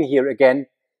nice thing here again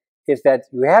is that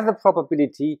you have the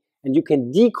probability and you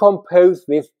can decompose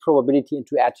this probability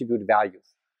into attribute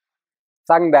values.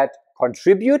 Some that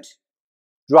contribute,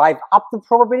 drive up the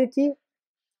probability,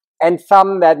 and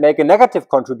some that make a negative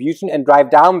contribution and drive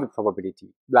down the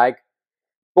probability. Like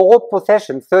ball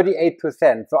possession,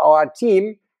 38%. So our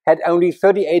team had only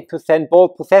 38% ball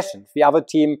possessions. The other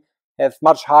team has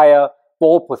much higher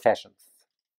ball possessions.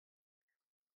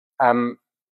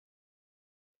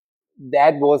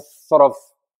 That was sort of,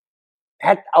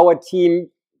 had our team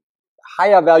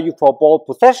higher value for ball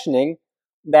possessioning,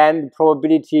 then the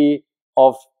probability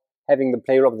of having the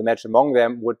player of the match among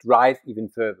them would rise even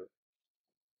further,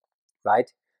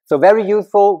 right? So very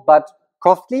useful, but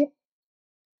costly.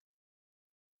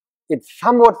 It's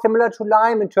somewhat similar to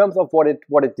Lime in terms of what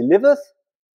it delivers,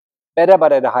 better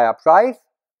but at a higher price.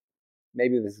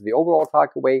 Maybe this is the overall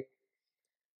takeaway.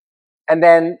 And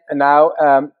then now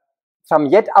some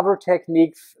yet other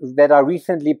techniques that are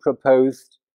recently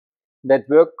proposed that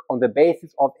work on the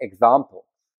basis of examples.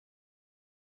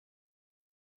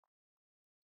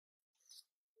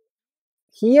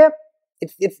 Here,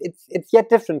 it's yet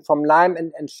different from Lime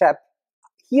and Shep.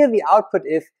 Here, the output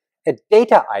is a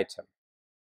data item.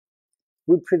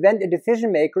 We present a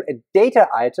decision maker a data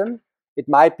item. It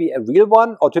might be a real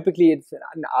one, or typically it's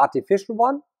an artificial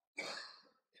one,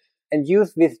 and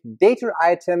use this data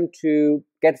item to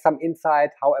get some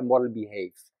insight how a model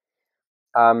behaves.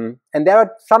 And there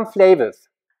are some flavors.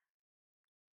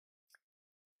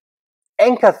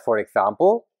 Anchors, for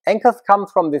example. Anchors come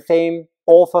from the same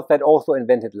authors that also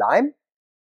invented Lime.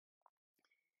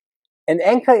 An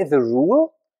anchor is a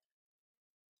rule,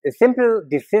 a simple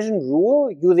decision rule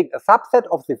using a subset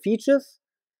of the features,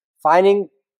 finding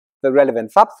the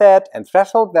relevant subset and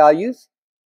threshold values.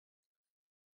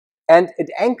 And it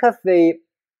anchors the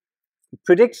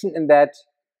prediction in that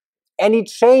any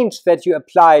change that you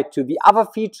apply to the other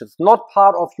features not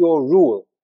part of your rule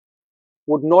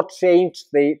would not change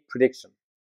the prediction.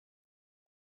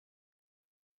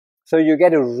 So you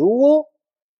get a rule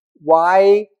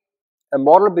why a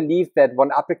model believes that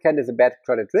one applicant is a bad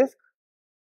credit risk.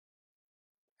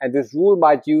 And this rule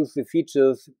might use the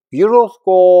features bureau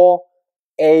score,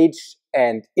 age,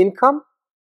 and income.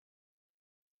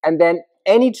 And then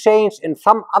any change in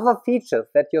some other features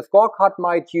that your scorecard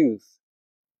might use,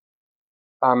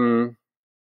 number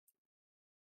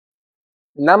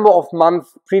of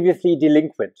months previously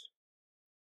delinquent,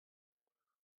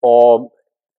 or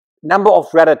number of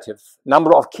relatives,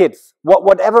 number of kids,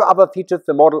 whatever other features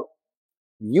the model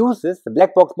uses, the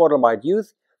black box model might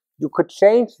use, you could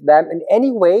change them in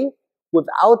any way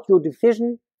without your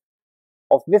decision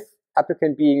of this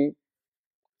applicant being,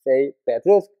 say, bad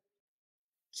risk,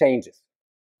 changes.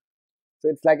 So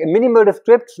it's like a minimal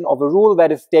description of a rule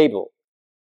that is stable.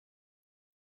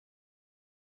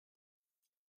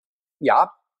 Yeah,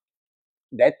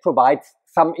 that provides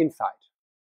some insight.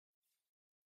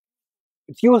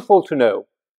 It's useful to know.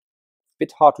 It's a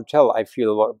bit hard to tell, I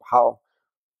feel,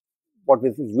 what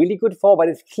this is really good for, but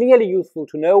it's clearly useful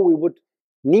to know. We would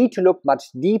need to look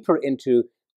much deeper into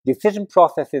decision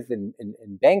processes in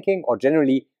banking, or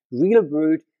generally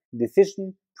real-world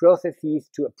decision processes,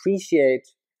 to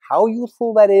appreciate how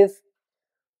useful that is.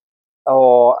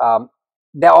 Or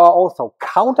there are also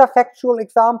counterfactual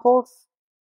examples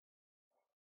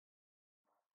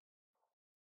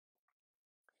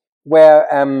where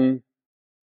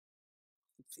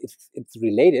it's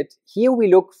related. Here we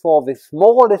look for the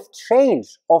smallest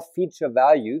change of feature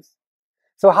values.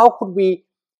 So how could we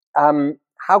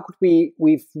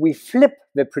flip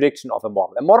the prediction of a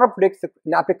model? A model predicts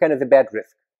an applicant is a bad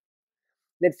risk.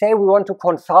 Let's say we want to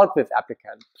consult with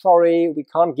applicant. Sorry, we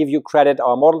can't give you credit.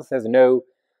 Our model says no.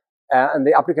 And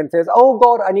the applicant says, oh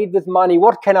God, I need this money.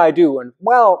 What can I do? And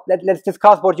well, let's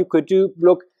discuss what you could do.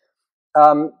 Look,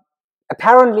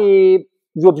 apparently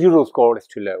your bureau score is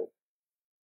too low.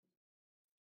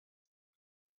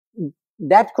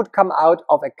 That could come out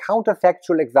of a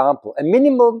counterfactual example. A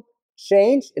minimum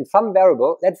change in some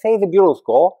variable, let's say the bureau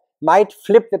score, might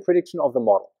flip the prediction of the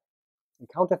model. And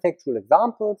counterfactual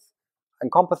examples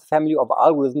encompass a family of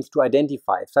algorithms to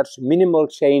identify such minimal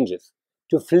changes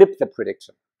to flip the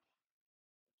prediction.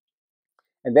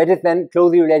 And that is then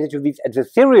closely related to these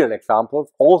adversarial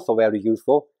examples, also very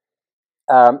useful,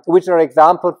 which are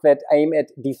examples that aim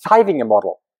at deciding a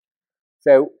model.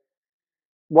 So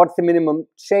what's the minimum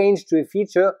change to a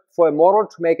feature for a model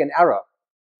to make an error?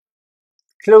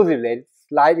 Closely related,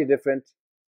 slightly different.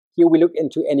 Here we look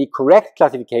into any correct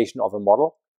classification of a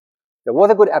model. There was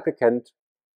a good applicant.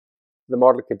 The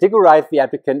model categorized the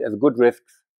applicant as good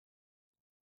risks.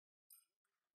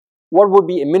 What would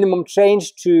be a minimum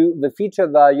change to the feature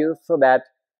value so that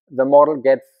the model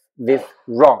gets this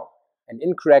wrong and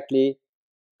incorrectly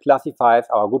classifies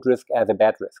our good risk as a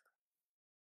bad risk?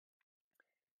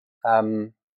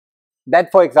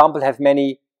 That, for example, has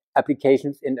many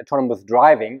applications in autonomous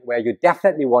driving, where you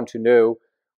definitely want to know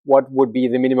what would be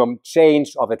the minimum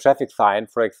change of a traffic sign,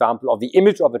 for example, of the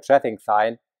image of a traffic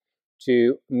sign,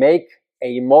 to make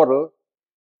a model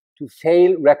to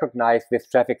fail recognize this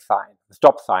traffic sign, the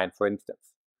stop sign, for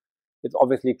instance. It's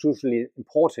obviously crucially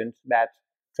important that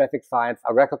traffic signs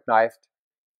are recognized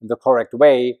in the correct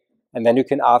way, and then you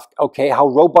can ask, okay, how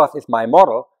robust is my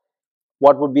model?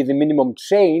 what would be the minimum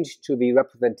change to the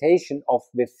representation of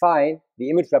this sign, the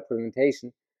image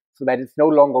representation, so that it's no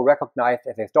longer recognized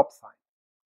as a stop sign.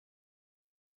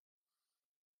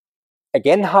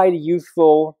 Again, highly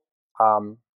useful.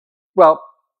 Well,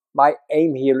 my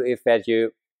aim here is that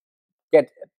you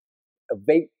get a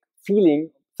vague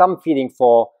feeling, some feeling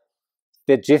for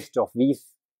the gist of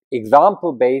these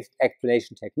example-based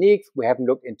explanation techniques. We haven't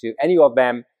looked into any of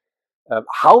them.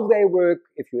 How they work,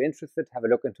 if you're interested, have a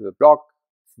look into the blog.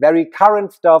 Very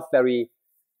current stuff, very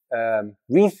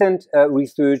recent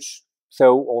research,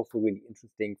 so also really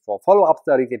interesting for follow-up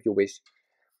studies if you wish.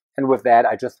 And with that,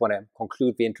 I just want to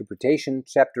conclude the interpretation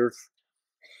chapters,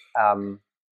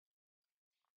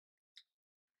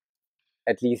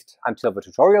 at least until the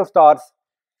tutorial starts,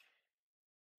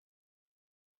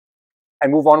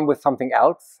 and move on with something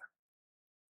else,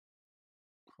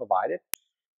 provided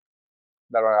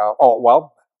there are,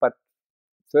 but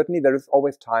certainly there is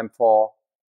always time for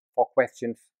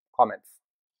questions, comments,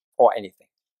 or anything.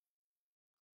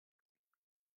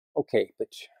 Okay, but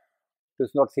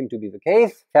does not seem to be the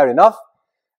case. Fair enough.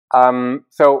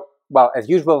 So, well, as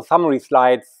usual, summary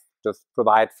slides just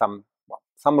provide some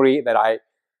summary that I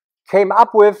came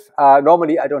up with.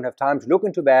 Normally, I don't have time to look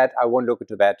into that. I won't look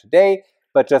into that today.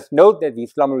 But just note that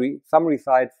these summary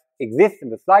slides exist in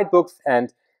the slide books,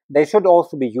 and they should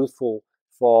also be useful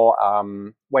for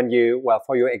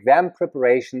for your exam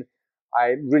preparation.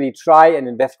 I really try and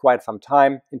invest quite some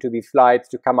time into these slides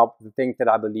to come up with the things that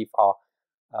I believe are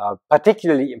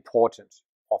particularly important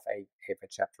of a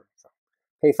chapter. So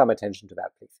pay some attention to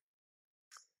that, please.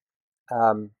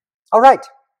 All right.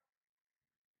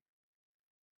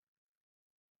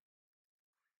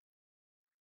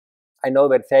 I know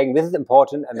that saying this is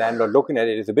important and then not looking at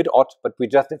it is a bit odd, but we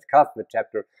just discussed the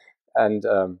chapter, and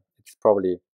it's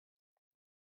probably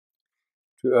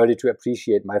too early to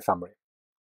appreciate my summary.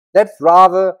 Let's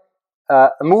rather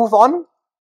move on.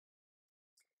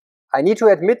 I need to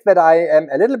admit that I am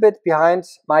a little bit behind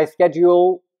my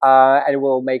schedule and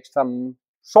will make some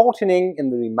shortening in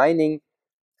the remaining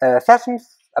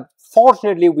sessions.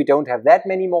 Fortunately, we don't have that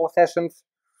many more sessions.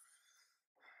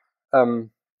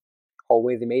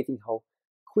 Always amazing how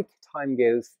quick time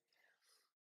goes.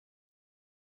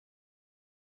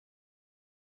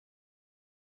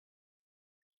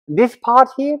 This part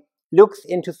here looks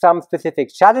into some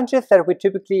specific challenges that we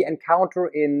typically encounter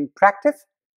in practice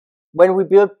when we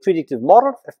build predictive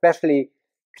models, especially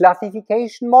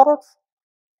classification models.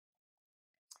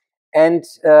 And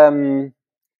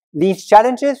these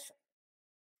challenges,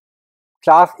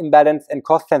 class imbalance and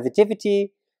cost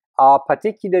sensitivity, are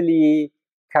particularly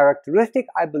characteristic,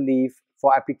 I believe,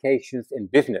 for applications in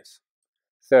business.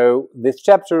 So this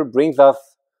chapter brings us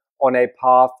on a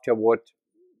path toward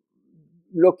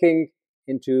looking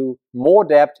into more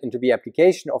depth into the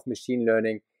application of machine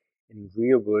learning in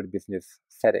real-world business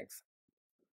settings.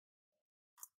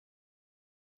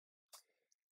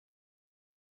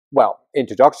 Well,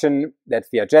 introduction, that's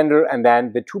the agenda, and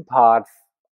then the two parts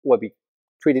will be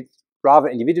treated rather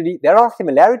individually. There are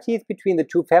similarities between the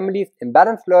two families,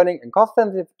 imbalanced learning and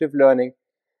cost-sensitive learning.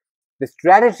 The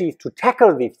strategies to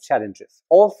tackle these challenges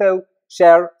also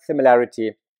share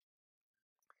similarity,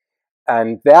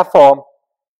 and therefore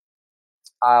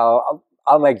I'll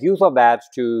make use of that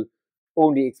to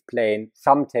only explain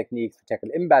some techniques to tackle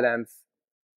imbalance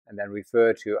and then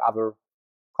refer to other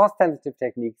cost-sensitive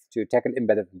techniques to tackle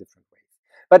imbalance in different ways.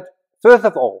 But first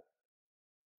of all,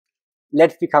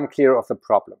 let's become clear of the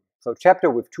problem. So chapter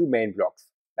with two main blocks.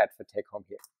 That's the take home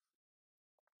here.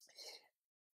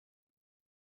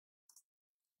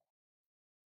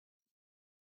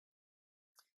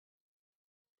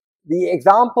 The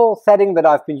example setting that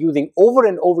I've been using over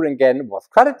and over again was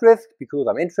credit risk, because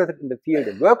I'm interested in the field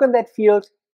and work in that field.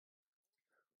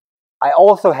 I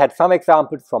also had some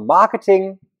examples from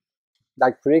marketing,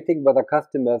 like predicting whether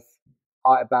customers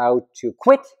are about to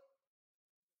quit,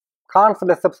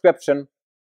 cancel a subscription.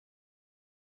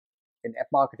 In app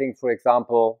marketing, for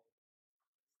example,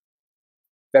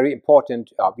 very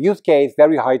important use case,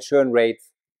 very high churn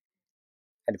rates.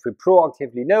 And if we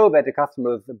proactively know that the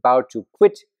customer is about to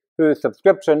quit her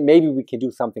subscription, maybe we can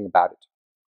do something about it.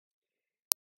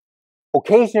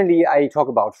 Occasionally, I talk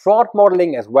about fraud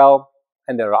modeling as well,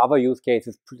 and there are other use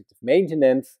cases. Predictive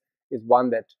maintenance is one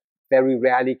that very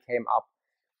rarely came up.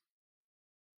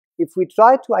 If we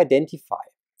try to identify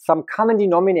some common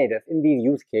denominators in these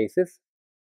use cases,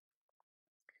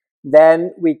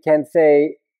 then we can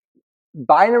say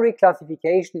binary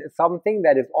classification is something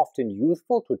that is often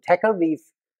useful to tackle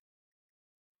these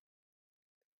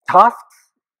tasks.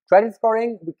 Credit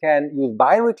scoring, we can use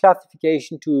binary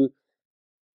classification to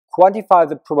quantify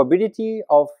the probability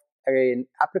of an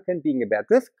applicant being a bad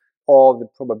risk, or the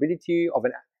probability of a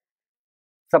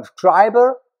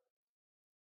subscriber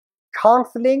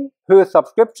canceling her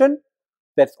subscription.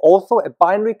 That's also a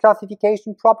binary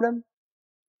classification problem.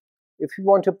 If you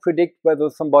want to predict whether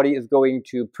somebody is going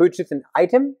to purchase an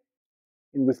item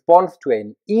in response to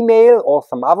an email or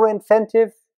some other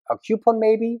incentive, a coupon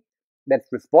maybe, that's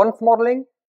response modeling.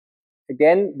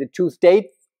 Again, the two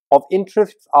states of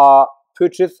interests are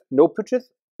purchase, no purchase,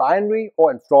 binary,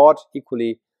 or in fraud,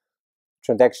 equally,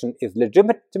 transaction is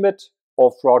legitimate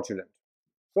or fraudulent.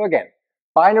 So again,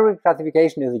 binary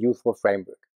classification is a useful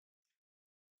framework.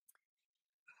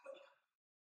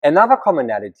 Another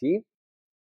commonality,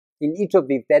 in each of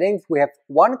these settings, we have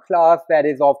one class that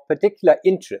is of particular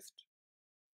interest.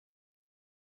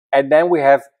 And then we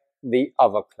have the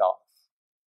other class,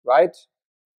 right?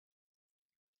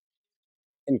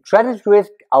 In credit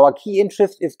risk, our key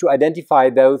interest is to identify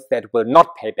those that will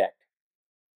not pay back,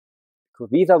 because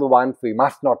these are the ones we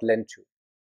must not lend to.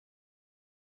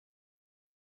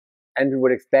 And we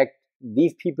would expect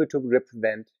these people to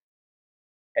represent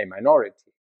a minority.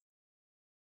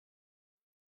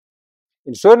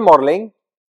 In churn modeling,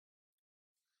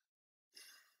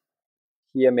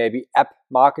 here maybe app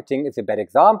marketing is a bad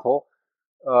example,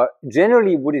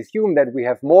 generally would assume that we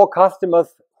have more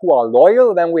customers who are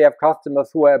loyal than we have customers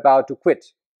who are about to quit.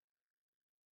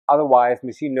 Otherwise,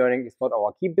 machine learning is not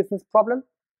our key business problem,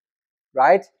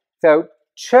 right? So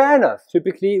churners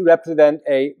typically represent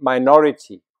a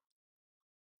minority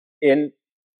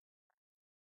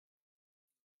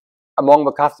among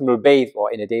the customer base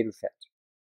or in a data set.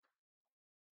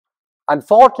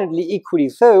 Unfortunately, equally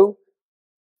so,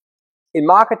 in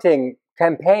marketing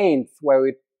campaigns where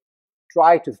we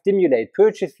try to stimulate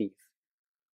purchases,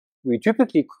 we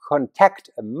typically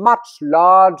contact a much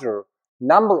larger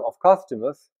number of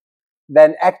customers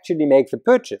than actually make the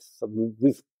purchase. So the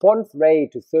response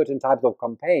rate to certain types of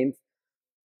campaigns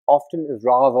often is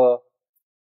rather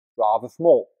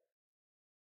small.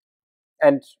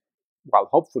 And, well,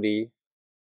 hopefully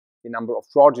the number of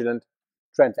fraudulent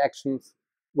transactions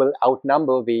will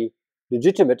outnumber the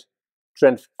legitimate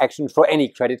transactions for any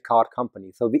credit card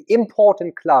company. So the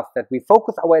important class that we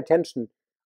focus our attention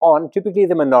on, typically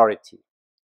the minority.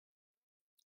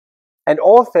 And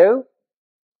also,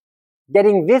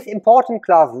 getting this important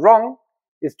class wrong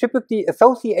is typically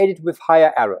associated with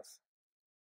higher errors.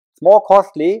 It's more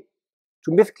costly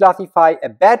to misclassify a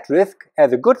bad risk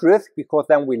as a good risk, because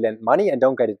then we lend money and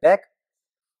don't get it back,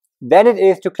 than it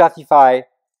is to classify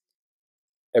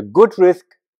a good risk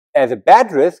as a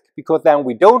bad risk, because then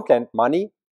we don't lend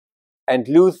money and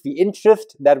lose the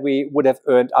interest that we would have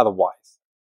earned otherwise.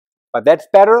 But that's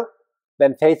better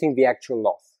than facing the actual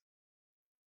loss.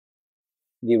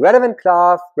 The relevant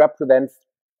class represents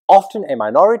often a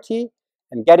minority,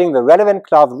 and getting the relevant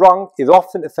class wrong is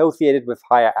often associated with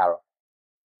higher error.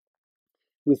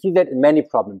 We see that in many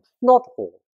problems, not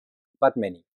all, but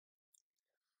many.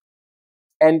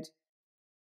 And,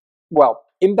 well,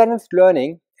 imbalanced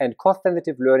learning and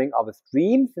cost-sensitive learning are the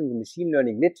streams in the machine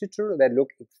learning literature that look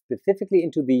specifically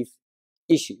into these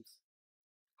issues.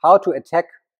 How to attack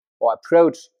or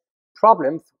approach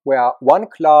problems where one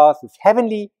class is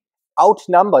heavily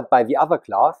outnumbered by the other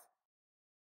class,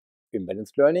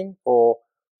 imbalanced learning, or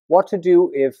what to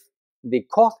do if the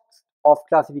costs of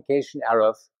classification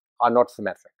errors are not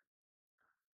symmetric.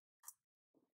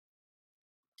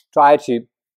 Try to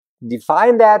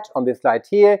define that on this slide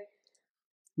here.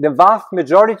 The vast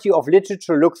majority of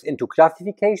literature looks into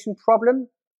classification problems.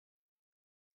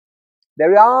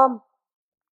 There are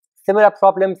similar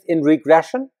problems in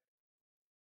regression,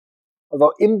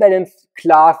 although imbalanced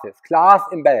classes, class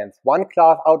imbalance, one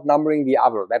class outnumbering the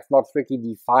other, that's not strictly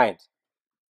defined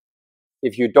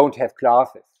if you don't have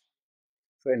classes.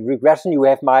 So in regression, you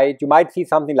might see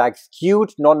something like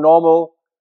skewed non-normal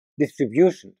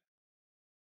distribution,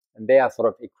 and they are sort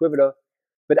of equivalent.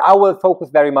 But I will focus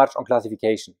very much on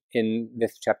classification in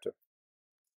this chapter.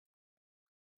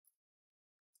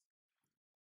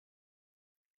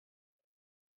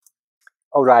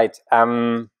 All right.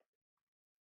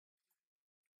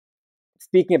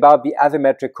 Speaking about the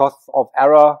asymmetric costs of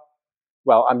error,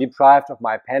 well, I'm deprived of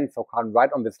my pen, so can't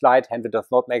write on the slide, hence it does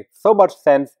not make so much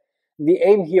sense. The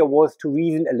aim here was to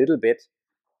reason a little bit,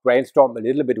 brainstorm a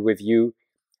little bit with you,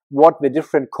 what the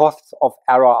different costs of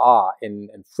error are in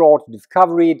fraud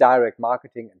discovery, direct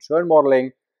marketing, and churn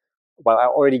modeling. Well, I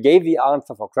already gave the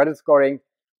answer for credit scoring.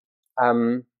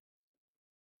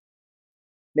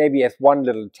 Maybe as one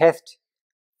little test,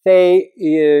 say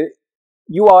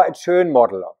you are a churn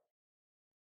modeler.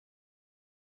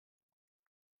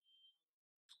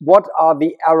 What are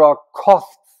the error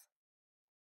costs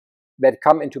that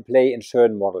come into play in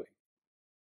churn modeling.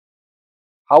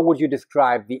 How would you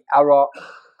describe the error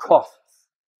costs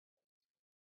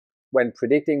when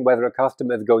predicting whether a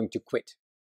customer is going to quit?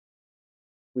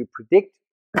 We predict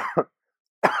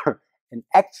an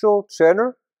actual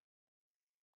churner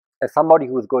as somebody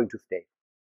who is going to stay.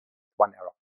 One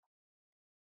error.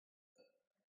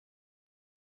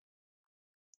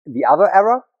 The other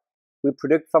error, we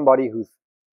predict somebody who's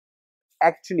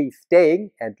actually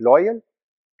staying and loyal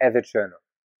as a churner.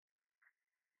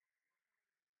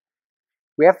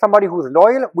 We have somebody who's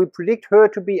loyal, we predict her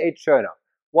to be a churner.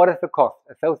 What is the cost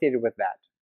associated with that?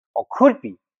 Or could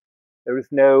be. There is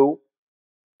no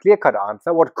clear-cut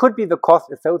answer. What could be the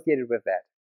cost associated with that?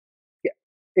 Yeah,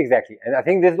 exactly. And I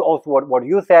think this is also what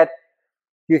you said.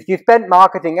 You spent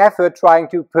marketing effort trying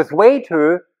to persuade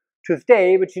her to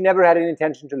stay, but she never had an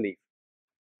intention to leave.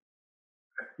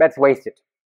 That's wasted.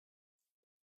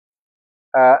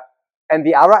 And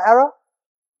the other error,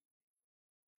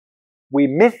 we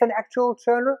miss an actual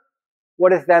churner.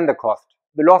 What is then the cost?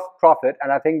 The lost profit.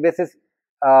 And I think this is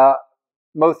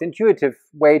most intuitive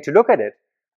way to look at it.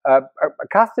 A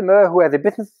customer who has a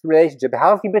business relationship, a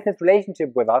healthy business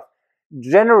relationship with us,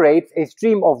 generates a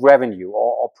stream of revenue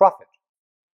or profit.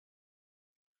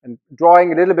 And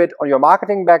drawing a little bit on your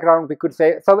marketing background, we could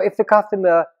say, so if the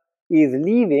customer is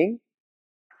leaving,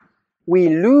 we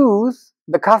lose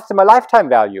the customer lifetime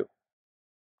value.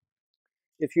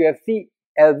 If you have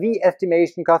CLV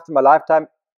estimation, customer lifetime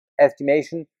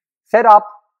estimation, set up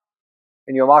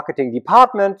in your marketing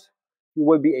department, you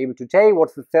will be able to tell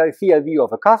what's the CLV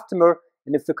of a customer,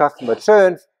 and if the customer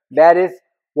churns, that is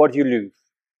what you lose.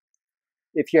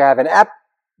 If you have an app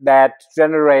that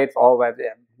generates or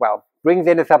brings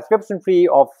in a subscription fee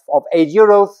of 8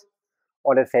 euros,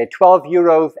 or let's say 12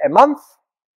 euros a month,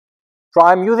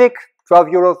 Prime Music, 12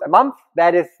 euros a month,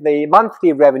 that is the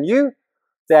monthly revenue.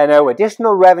 There are no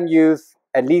additional revenues,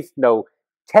 at least no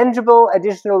tangible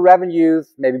additional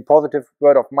revenues, maybe positive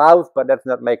word of mouth, but let's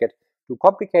not make it too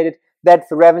complicated. That's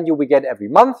the revenue we get every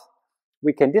month.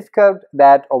 We can discount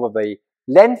that over the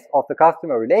length of the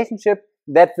customer relationship.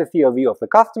 That's the CLV of the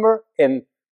customer in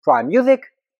Prime Music.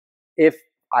 If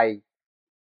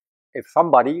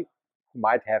somebody who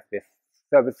might have this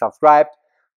service subscribed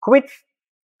quits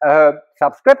a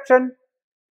subscription,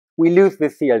 we lose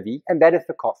this CLV, and that is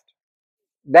the cost.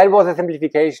 That was a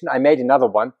simplification. I made another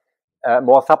one,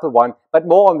 more subtle one, but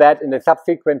more on that in a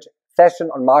subsequent session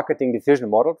on marketing decision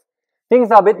models.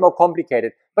 Things are a bit more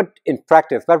complicated, but in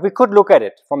practice, but we could look at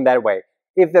it from that way.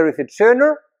 If there is a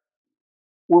churner,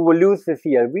 we will lose the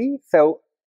CLV. So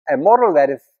a model that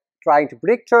is trying to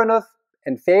predict churners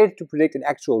and fails to predict an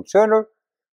actual churner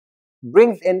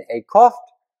brings in a cost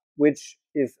which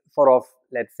is sort of,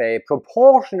 let's say,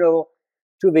 proportional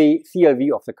to the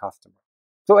CLV of the customer.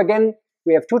 So again,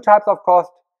 we have two types of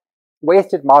cost: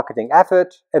 wasted marketing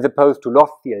effort as opposed to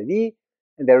lost CLV,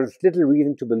 and there is little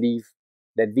reason to believe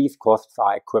that these costs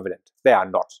are equivalent. They are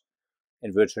not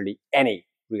in virtually any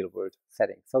real-world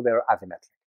setting, so they're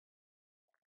asymmetric.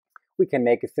 We can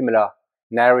make a similar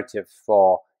narrative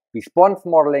for response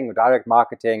modeling or direct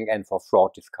marketing and for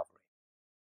fraud discovery.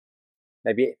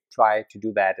 Maybe try to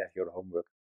do that as your homework.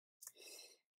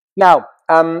 Now,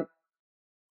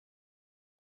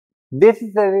 this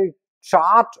is a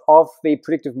chart of the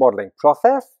predictive modeling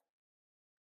process.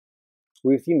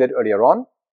 We've seen that earlier on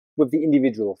with the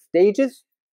individual stages: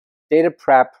 data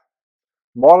prep,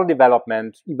 model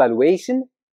development, evaluation.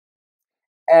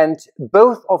 And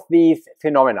both of these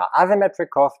phenomena, asymmetric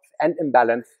costs and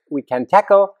imbalance, we can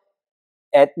tackle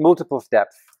at multiple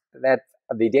steps. That's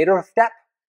the data step.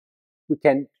 We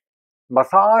can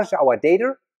massage our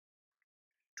data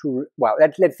to, well,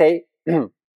 let's say,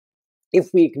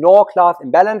 if we ignore class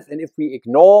imbalance and if we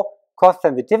ignore cost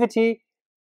sensitivity,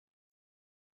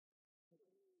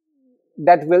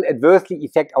 that will adversely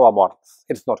affect our models.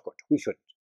 It's not good. We shouldn't.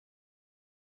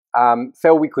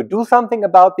 So we could do something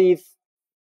about these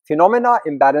phenomena,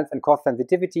 imbalance and cost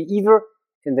sensitivity, either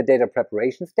in the data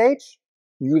preparation stage,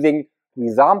 using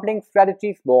resampling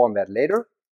strategies, more on that later.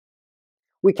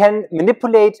 We can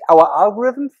manipulate our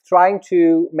algorithms, trying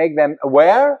to make them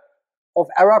aware of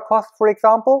error costs, for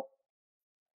example.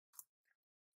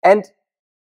 And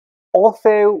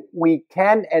also we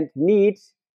can and need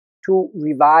to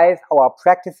revise our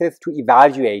practices to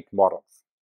evaluate models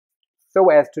so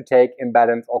as to take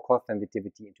imbalance or cost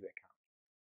sensitivity into account.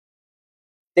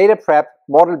 Data prep,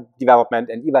 model development,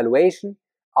 and evaluation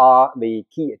are the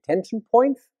key attention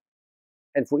points.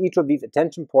 And for each of these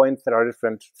attention points, there are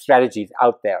different strategies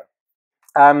out there.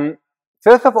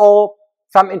 First of all,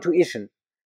 some intuition.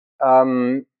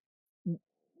 What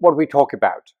we talk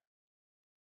about.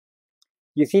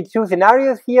 You see two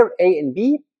scenarios here, A and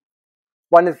B.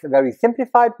 One is a very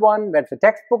simplified one, that's a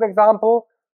textbook example,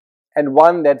 and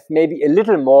one that's maybe a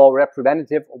little more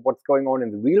representative of what's going on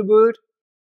in the real world.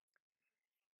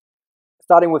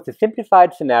 Starting with the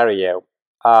simplified scenario,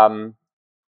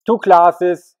 two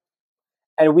classes,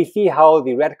 and we see how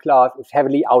the red class is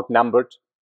heavily outnumbered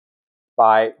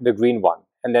by the green one.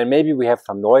 And then maybe we have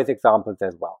some noise examples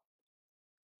as well.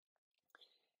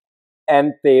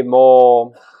 And the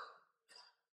more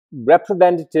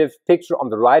representative picture on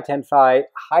the right-hand side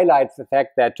highlights the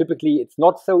fact that typically it's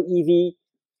not so easy,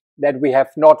 that we have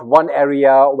not one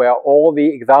area where all the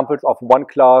examples of one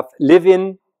class live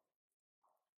in.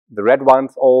 The red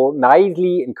ones all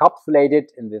nicely encapsulated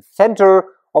in the center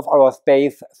of our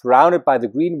space, surrounded by the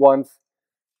green ones.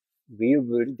 Real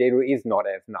world data is not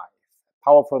as nice. A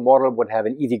powerful model would have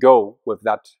an easy go with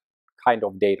that kind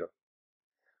of data.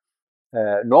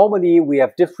 Normally we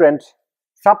have different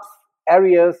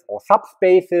sub-areas or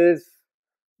subspaces.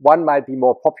 One might be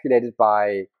more populated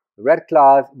by the red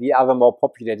class, the other more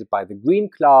populated by the green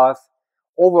class.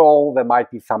 Overall, there might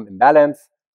be some imbalance,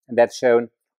 and that's shown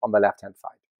on the left-hand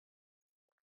side.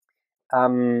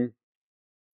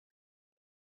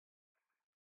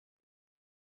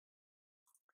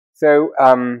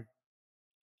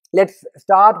 Let's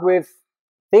start with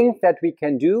things that we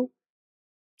can do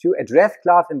to address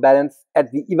class imbalance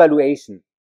at the evaluation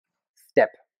step.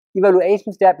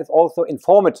 Evaluation step is also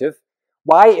informative.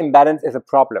 Why imbalance is a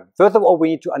problem. First of all,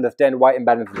 we need to understand why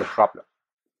imbalance is a problem.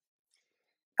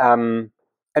 And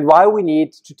why we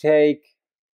need to take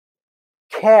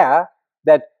care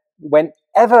that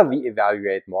whenever we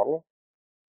evaluate model,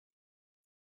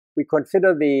 we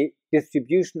consider the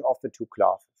distribution of the two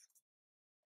classes.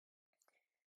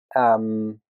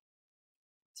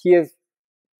 Here's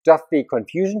just the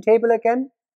confusion table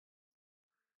again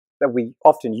that we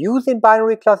often use in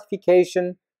binary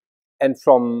classification, and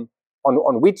from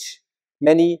on which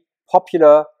many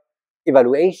popular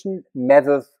evaluation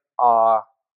methods are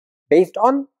based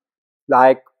on,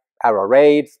 like error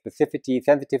rate, specificity,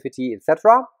 sensitivity,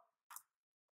 etc.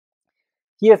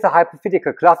 Here's a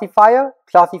hypothetical classifier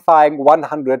classifying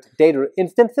 100 data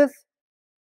instances.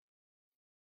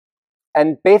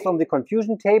 And based on the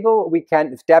confusion table, we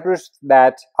can establish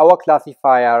that our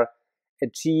classifier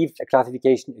achieves a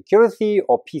classification accuracy,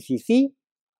 or PCC,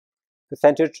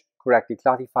 percentage correctly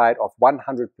classified, of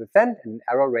 100% and an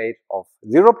error rate of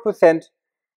 0%.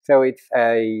 So it's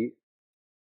a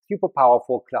super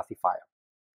powerful classifier.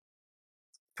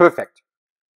 Perfect.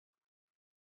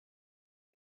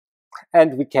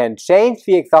 And we can change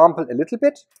the example a little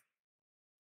bit,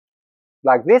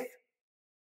 like this.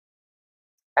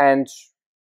 And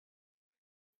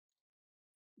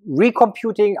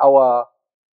recomputing our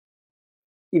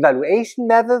evaluation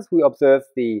methods, we observe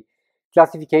the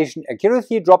classification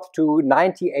accuracy drops to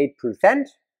 98%,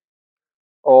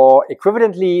 or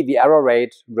equivalently, the error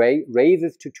rate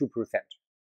raises to 2%.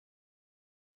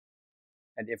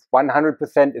 And if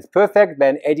 100% is perfect,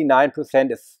 then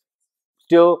 89% is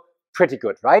still pretty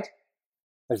good, right?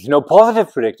 There's no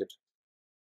positive predicted.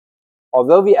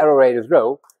 Although the error rate is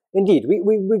low, indeed,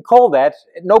 we call that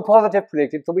no positive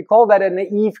predicted, so we call that a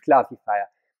naive classifier.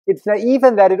 It's naive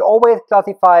in that it always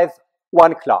classifies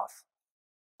one class,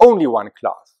 only one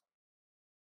class.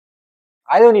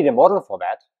 I don't need a model for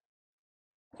that.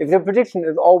 If the prediction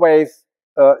is always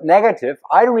negative,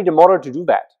 I don't need a model to do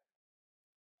that.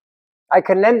 I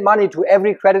can lend money to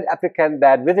every credit applicant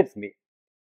that visits me.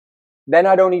 Then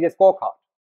I don't need a scorecard.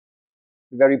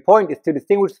 The very point is to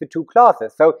distinguish the two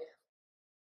classes. So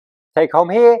take home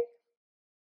here,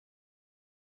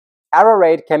 error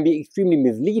rate can be extremely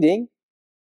misleading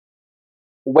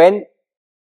when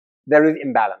there is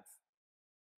imbalance.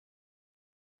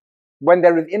 When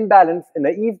there is imbalance, a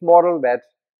naive model that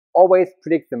always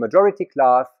predicts the majority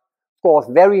class scores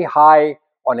very high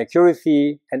on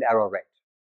accuracy and error rate.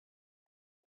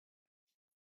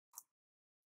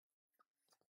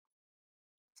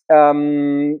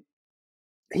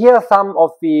 Here are some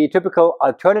of the typical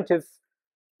alternative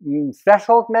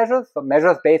threshold measures, so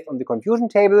measures based on the confusion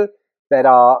table that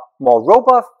are more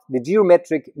robust. The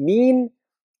geometric mean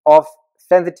of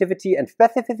sensitivity and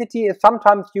specificity is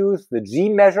sometimes used, the G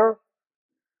measure,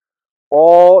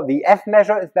 or the F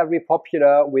measure is very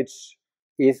popular, which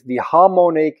is the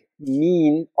harmonic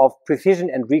mean of precision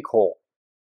and recall.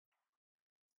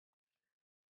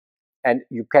 And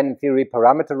you can, in theory,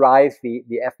 parameterize the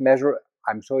F measure.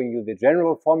 I'm showing you the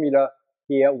general formula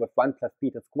here with 1 plus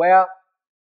beta square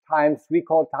times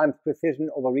recall times precision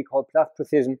over recall plus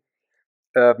precision.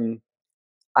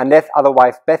 Unless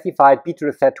otherwise specified, beta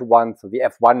is set to 1, so the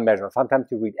F1 measure.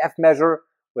 Sometimes you read F measure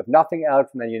with nothing else,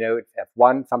 and then you know it's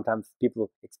F1. Sometimes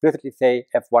people explicitly say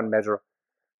F1 measure.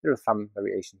 There is some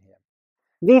variation here.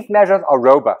 These measures are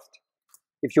robust.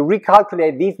 If you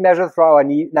recalculate these measures for our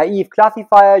naive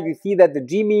classifier, you see that the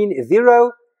G-mean is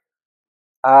 0,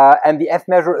 and the F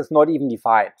measure is not even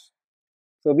defined.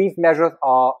 So these measures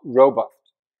are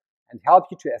robust and help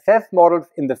you to assess models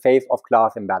in the face of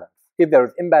class imbalance. If there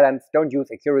is imbalance, don't use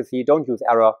accuracy, don't use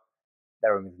error,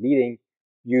 they're misleading,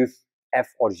 use F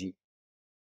or G.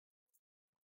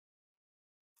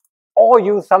 Or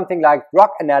use something like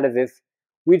drug analysis,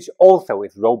 which also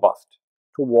is robust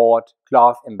toward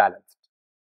class imbalance.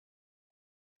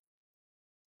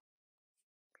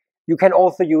 You can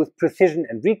also use precision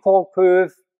and recall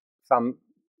curves. Some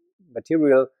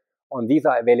material on these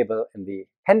are available in the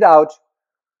handout.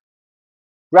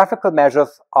 Graphical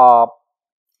measures are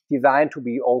designed to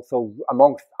be also,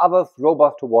 amongst others,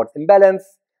 robust towards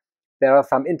imbalance. There are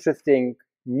some interesting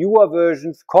newer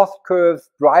versions, cost curves,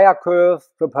 Breyer curves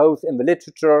proposed in the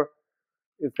literature.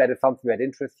 If that is something that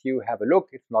interests you, have a look.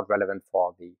 It's not relevant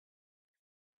for the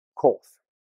course.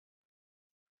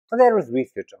 So there is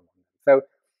research on them. So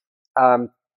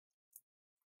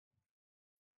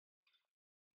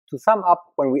to sum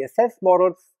up, when we assess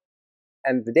models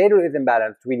and the data is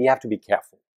imbalanced, we have to be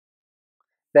careful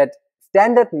that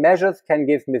standard measures can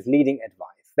give misleading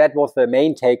advice. That was the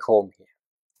main take home here.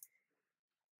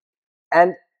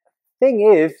 And thing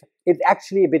is, it's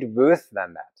actually a bit worse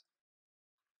than that.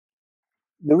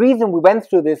 The reason we went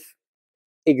through this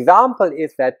example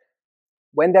is that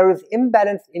when there is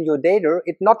imbalance in your data,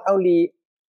 it not only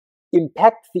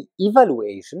impacts the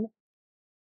evaluation,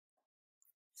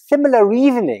 similar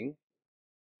reasoning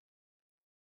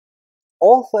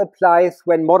also applies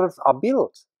when models are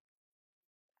built.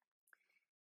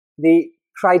 The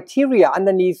criteria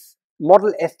underneath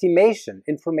model estimation,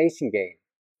 information gain,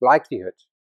 likelihood,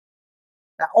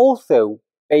 are also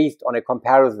based on a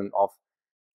comparison of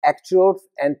actuals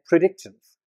and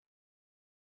predictions.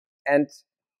 And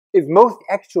if most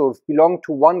actuals belong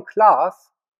to one class,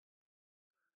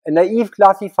 a naive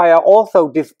classifier also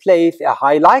displays a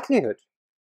high likelihood.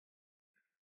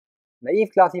 Naive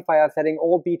classifier setting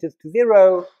all betas to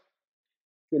 0,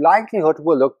 your likelihood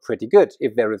will look pretty good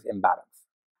if there is imbalance.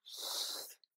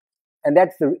 And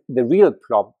that's the real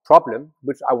problem,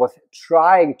 which I was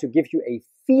trying to give you a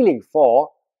feeling for,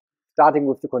 starting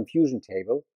with the confusion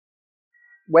table.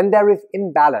 When there is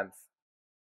imbalance,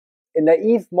 a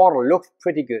naive model looks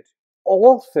pretty good.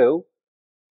 Also,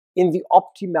 in the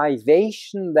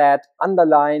optimization that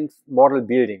underlines model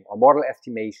building or model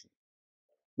estimation.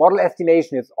 Model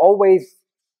estimation is always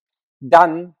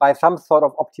done by some sort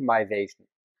of optimization.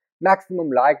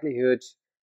 Maximum likelihood,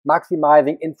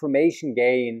 maximizing information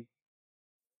gain,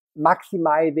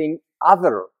 maximizing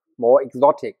other more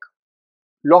exotic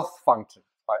loss functions,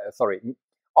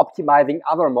 optimizing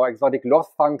other more exotic loss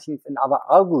functions in other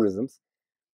algorithms.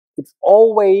 It's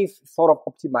always sort of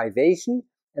optimization,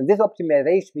 and this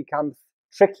optimization becomes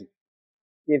tricky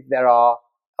if there are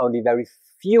only very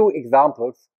few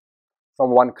examples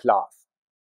from one class,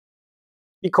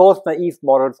 because naive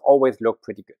models always look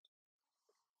pretty good.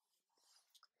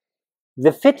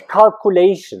 The fit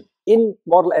calculation in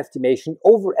model estimation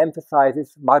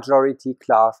overemphasizes majority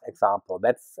class example.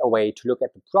 That's a way to look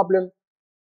at the problem.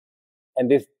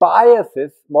 And this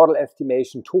biases model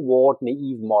estimation toward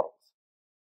naive models.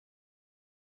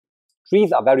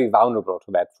 Trees are very vulnerable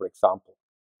to that, for example.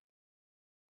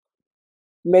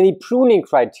 Many pruning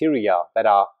criteria that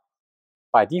are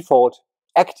by default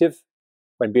active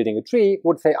when building a tree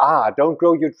would say, don't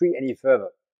grow your tree any further.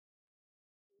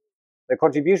 The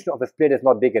contribution of the split is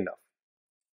not big enough.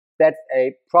 That's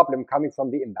a problem coming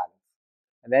from the imbalance.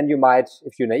 And then you might,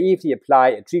 if you naively apply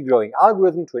a tree growing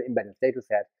algorithm to an imbalanced data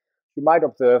set, you might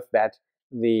observe that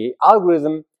the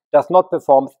algorithm does not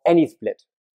perform any split.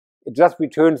 It just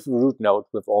returns the root node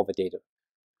with all the data,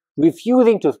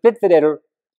 refusing to split the data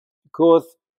because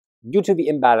due to the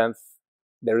imbalance,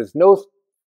 there is no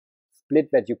split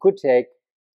that you could take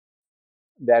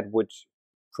that would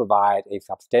provide a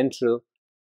substantial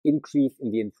increase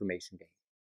in the information gain.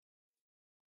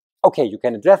 Okay, you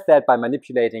can address that by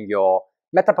manipulating your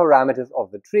metaparameters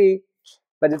of the tree,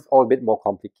 but it's all a bit more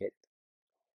complicated.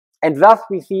 And thus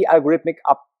we see algorithmic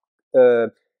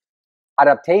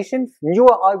adaptations,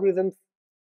 newer algorithms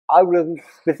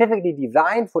specifically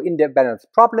designed for imbalance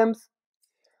problems.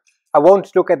 I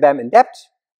won't look at them in depth.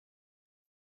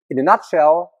 In a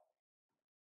nutshell,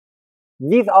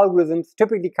 these algorithms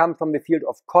typically come from the field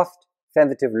of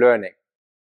cost-sensitive learning.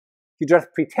 You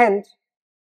just pretend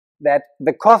that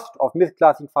the cost of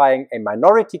misclassifying a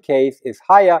minority case is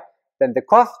higher than the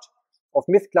cost of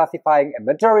misclassifying a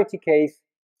majority case,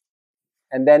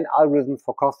 and then algorithms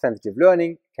for cost-sensitive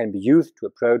learning can be used to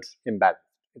approach imbalance.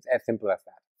 It's as simple as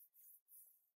that.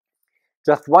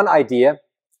 Just one idea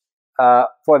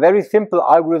for a very simple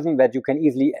algorithm that you can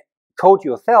easily code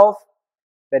yourself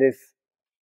that is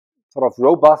sort of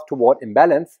robust toward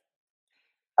imbalance.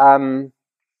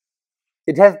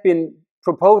 It has been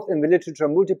proposed in the literature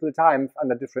multiple times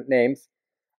under different names.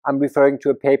 I'm referring to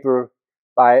a paper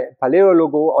by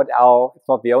Paleologo et al. It's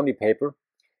not the only paper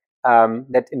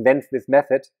that invents this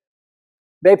method.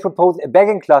 They propose a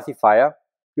bagging classifier.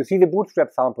 You see the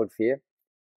bootstrap samples here.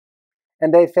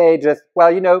 And they say just,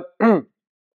 well, you know,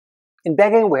 in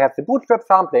bagging we have the bootstrap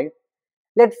sampling.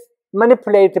 Let's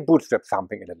manipulate the bootstrap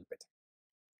sampling a little bit.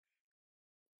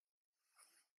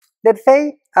 Let's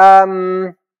say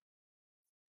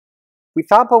we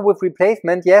sample with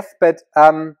replacement, yes, but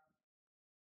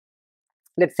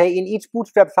let's say in each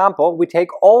bootstrap sample we take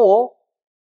all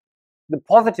the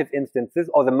positive instances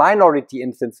or the minority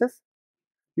instances.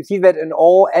 You see that in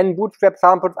all n bootstrap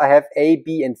samples I have A,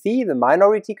 B, and C, the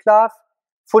minority class,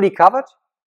 fully covered.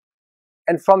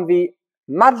 And from the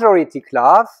majority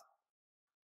class,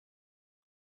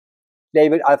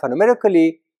 labeled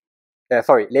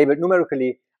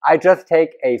numerically, I just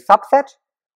take a subset,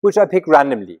 which I pick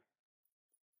randomly,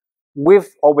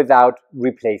 with or without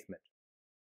replacement.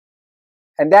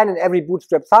 And then in every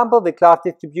bootstrap sample, the class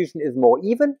distribution is more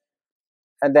even.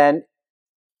 And then,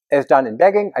 as done in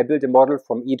bagging, I build a model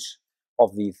from each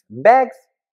of these bags.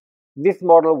 This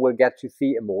model will get to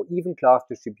see a more even class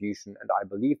distribution, and I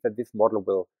believe that this model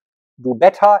will do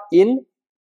better in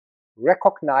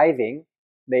recognizing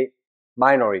the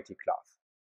minority class.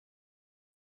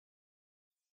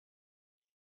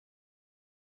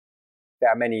 There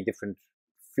are many different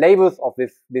flavors of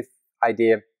this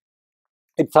idea.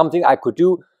 It's something I could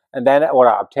do, and then what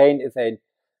I obtain is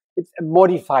it's a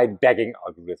modified bagging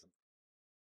algorithm.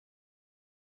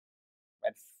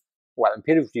 That's, well,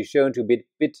 empirically shown to be a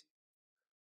bit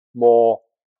more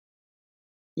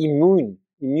immune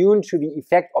to the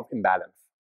effect of imbalance,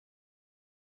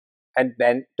 and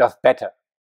then does better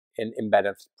in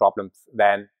imbalance problems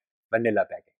than vanilla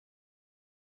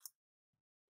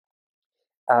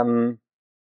bagging.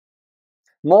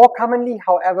 More commonly,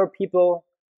 however,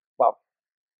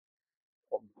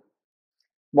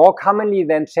 more commonly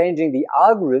than changing the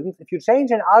algorithms, if you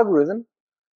change an algorithm,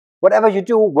 whatever you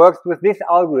do works with this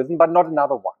algorithm, but not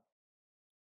another one.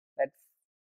 That's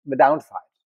the downside.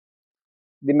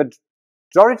 The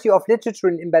majority of literature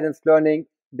in imbalanced learning,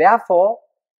 therefore,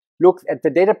 looks at the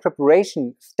data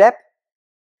preparation step,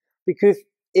 because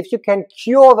if you can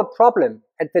cure the problem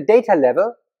at the data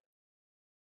level,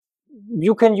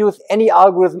 you can use any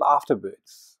algorithm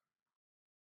afterwards.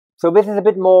 So this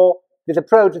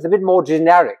approach is a bit more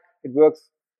generic. It works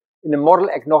in a model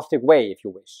agnostic way, if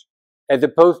you wish, as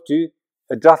opposed to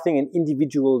adjusting an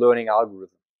individual learning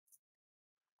algorithm.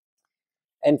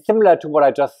 And similar to what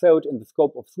I just showed in the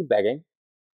scope of through bagging,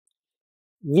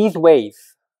 these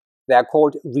ways, they are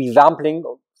called resampling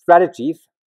strategies.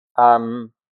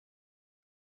 In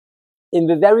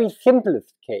the very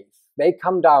simplest case, they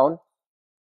come down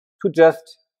to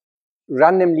just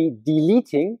randomly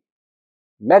deleting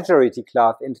majority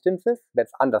class instances,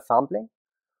 that's undersampling,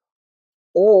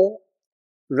 or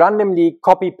randomly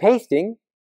copy-pasting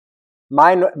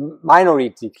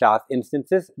minority class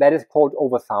instances, that is called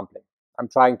oversampling. I'm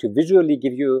trying to visually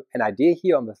give you an idea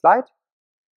here on the slide.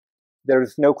 There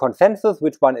is no consensus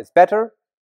which one is better.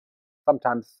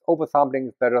 Sometimes oversampling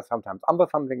is better, sometimes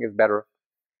undersampling is better.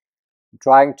 I'm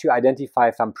trying to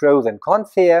identify some pros and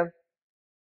cons here.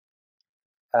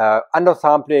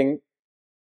 Undersampling,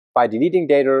 by deleting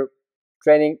data,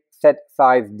 training set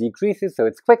size decreases, so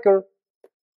it's quicker.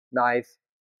 Nice.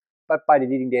 But by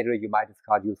deleting data, you might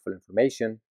discard useful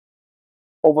information.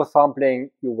 Oversampling,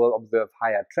 you will observe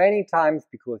higher training times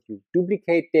because you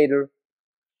duplicate data.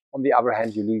 On the other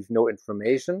hand, you lose no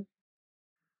information.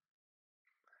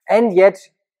 And yet,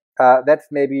 that's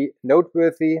maybe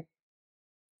noteworthy.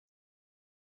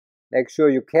 Make sure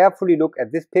you carefully look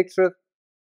at this picture,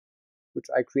 which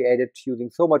I created using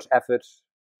so much effort,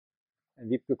 and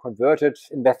we've converted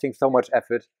investing so much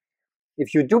effort.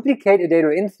 If you duplicate a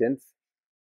data instance,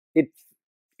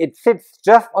 it sits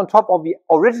just on top of the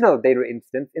original data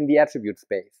instance in the attribute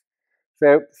space.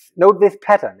 So note this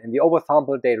pattern in the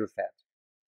oversampled data set.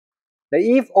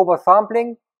 Naive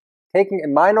oversampling, taking a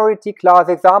minority class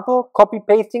example,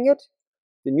 copy-pasting it,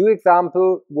 the new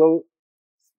example will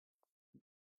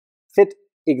sit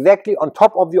exactly on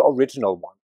top of the original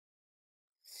one.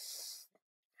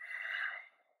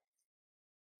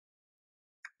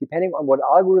 Depending on what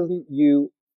algorithm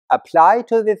you apply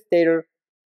to this data,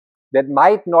 that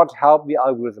might not help the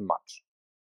algorithm much.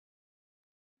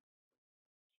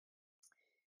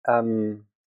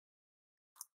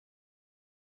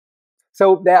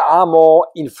 So there are more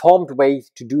informed ways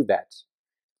to do that.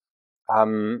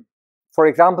 For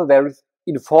example, there is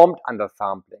informed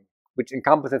undersampling, which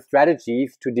encompasses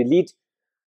strategies to delete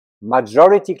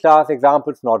majority class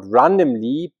examples not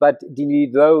randomly, but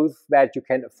delete those that you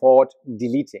can afford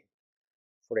deleting.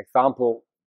 For example,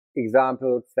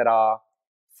 examples that are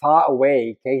far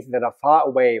away, cases that are far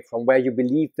away from where you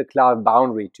believe the class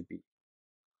boundary to be.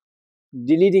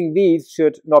 Deleting these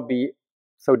should not be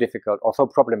so difficult or so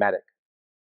problematic.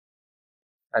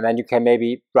 And then you can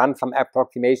maybe run some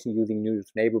approximation using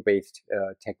nearest neighbor-based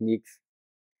techniques.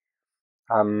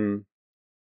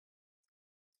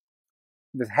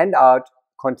 This handout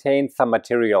contains some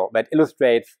material that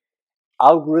illustrates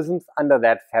algorithms under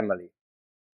that family.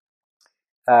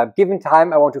 Given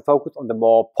time, I want to focus on the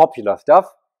more popular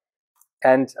stuff.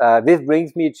 And this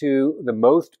brings me to the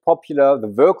most popular, the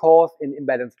workhorse in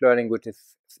imbalanced learning, which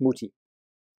is SMOOTIE.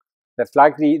 That's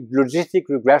like the logistic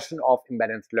regression of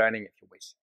imbalanced learning, if you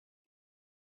wish.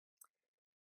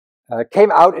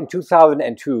 Came out in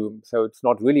 2002, so it's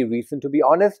not really recent, to be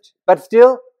honest. But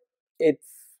still, it's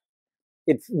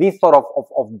this sort of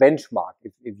benchmark.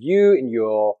 If you, in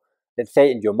your, let's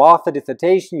say, in your master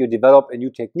dissertation, you develop a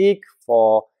new technique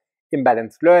for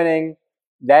imbalanced learning,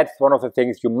 that's one of the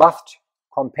things you must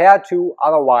compare to.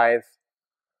 Otherwise,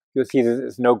 you'll see this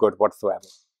is no good whatsoever.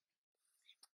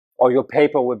 Or your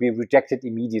paper will be rejected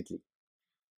immediately.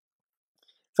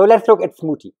 So let's look at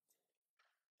SMOOTIE.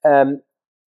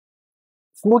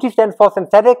 SMOOTIE stands for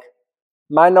synthetic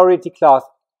minority class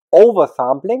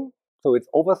oversampling. So it's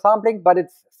oversampling, but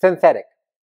it's synthetic.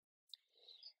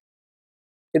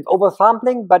 It's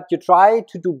oversampling, but you try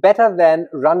to do better than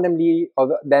randomly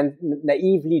or than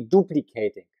naively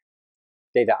duplicating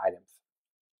data items.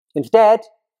 Instead,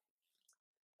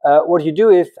 what you do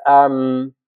is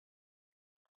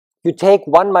you take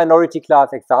one minority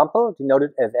class example,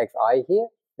 denoted as xi here.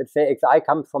 Let's say xi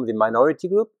comes from the minority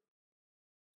group.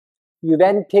 You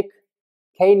then pick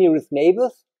k nearest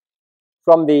neighbors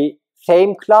from the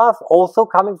same class, also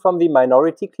coming from the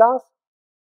minority class.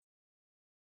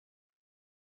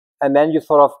 And then you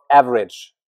sort of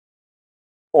average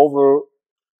over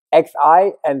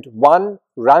xi and one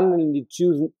randomly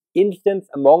chosen instance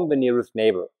among the nearest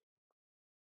neighbor.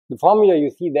 The formula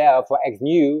you see there for x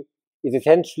new is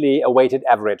essentially a weighted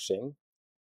averaging,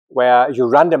 where you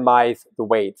randomize the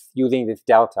weights using this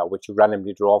delta, which you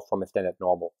randomly draw from a standard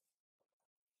normal.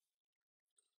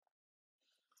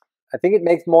 I think it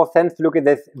makes more sense to look at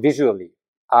this visually.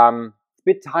 It's a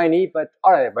bit tiny, but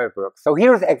all right, it works. So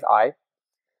here's xi.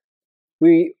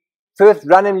 We first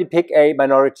randomly pick a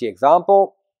minority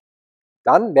example.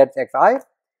 Done, that's xi.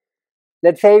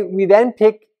 Let's say we then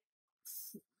pick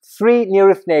 3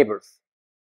 nearest neighbors.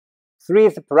 3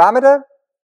 is the parameter.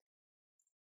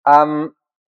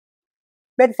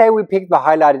 Let's say we pick the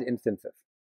highlighted instances.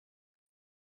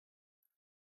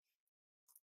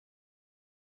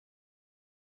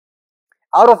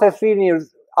 Out of the three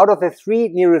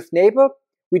nearest neighbor,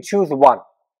 we choose 1.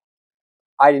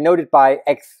 I denote it by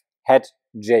x hat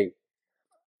j.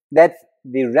 That's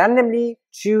the randomly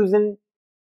chosen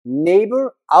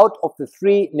neighbor out of the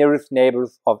 3 nearest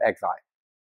neighbors of xi.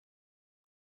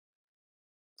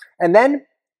 And then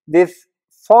this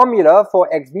formula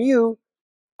for x new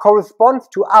corresponds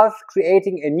to us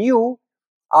creating a new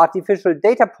artificial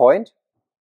data point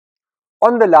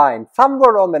on the line,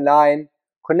 somewhere on the line,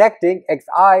 connecting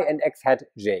xi and x hat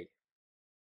j.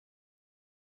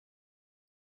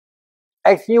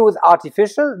 X new is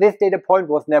artificial. This data point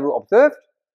was never observed,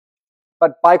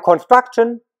 but by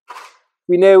construction,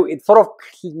 we know it's sort of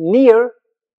near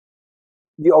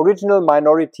the original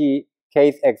minority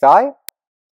case xi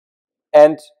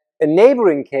and a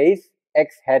neighboring case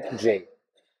x hat j.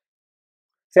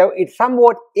 So it's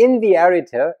somewhat in the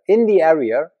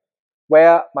area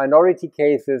where minority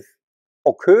cases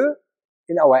occur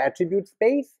in our attribute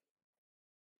space.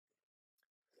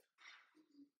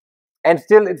 And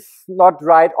still it's not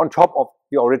right on top of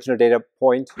the original data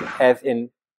point as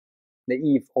in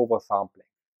naive oversampling.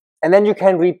 And then you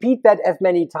can repeat that as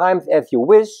many times as you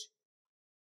wish.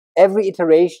 Every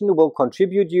iteration will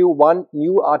contribute you one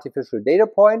new artificial data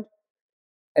point.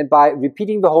 And by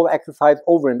repeating the whole exercise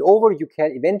over and over, you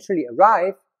can eventually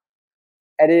arrive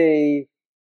at a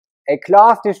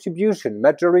class distribution,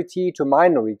 majority to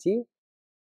minority,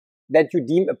 that you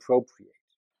deem appropriate.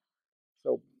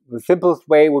 So the simplest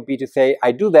way would be to say,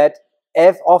 I do that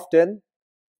as often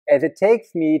as it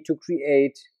takes me to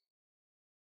create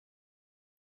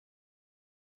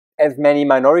as many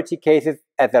minority cases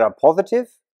as there are positive,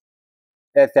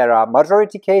 as there are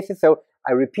majority cases. So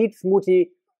I repeat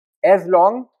SMOOTIE as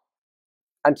long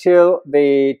until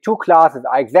the two classes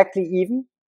are exactly even,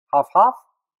 half-half,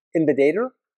 in the data,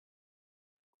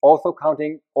 also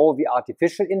counting all the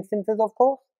artificial instances, of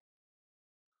course.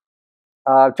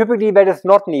 Typically, that is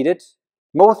not needed.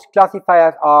 Most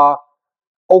classifiers are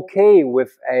okay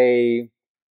with a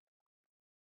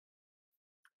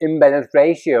imbalance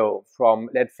ratio from,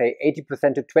 let's say,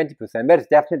 80% to 20%. That is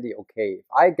definitely okay. If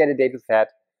I get a data set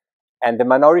and the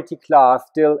minority class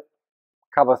still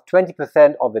covers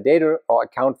 20% of the data or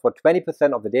accounts for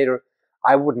 20% of the data,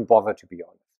 I wouldn't bother, to be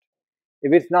honest.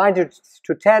 If it's 9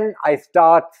 to 10, I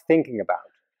start thinking about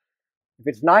it. If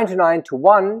it's 9 to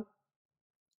 1,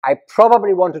 I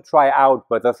probably want to try out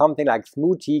whether something like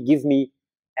Smoothie gives me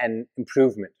an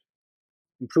improvement,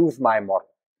 improves my model.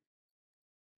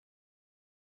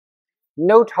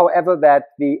 Note, however, that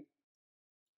the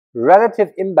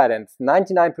relative imbalance,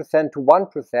 99% to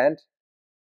 1%,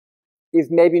 is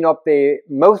maybe not the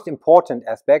most important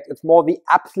aspect. It's more the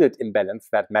absolute imbalance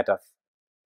that matters.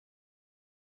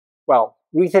 Well,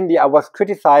 recently I was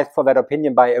criticized for that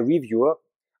opinion by a reviewer.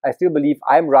 I still believe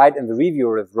I'm right and the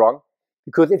reviewer is wrong.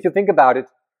 Because if you think about it,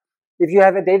 if you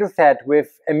have a data set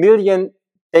with 1 million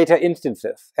data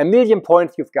instances, 1 million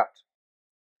points you've got,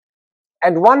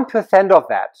 and 1% of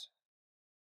that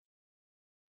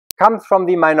comes from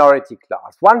the minority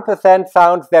class. 1%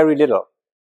 sounds very little.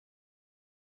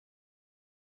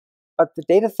 But the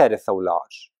data set is so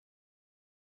large.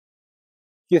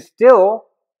 You still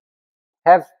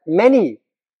have many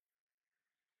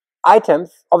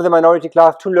items of the minority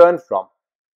class to learn from.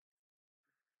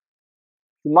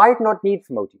 You might not need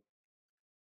Smoothie.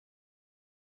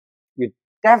 You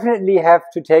definitely have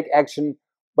to take action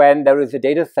when there is a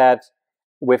data set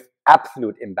with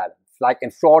absolute imbalance. Like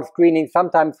in fraud screening,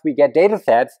 sometimes we get data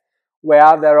sets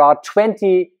where there are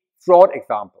 20 fraud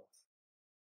examples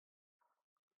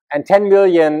and 10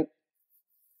 million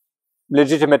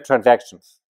legitimate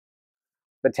transactions.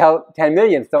 The 10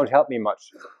 millions don't help me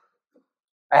much.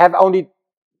 I have only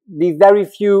these very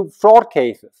few fraud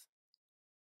cases.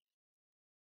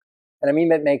 And I mean,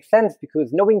 that makes sense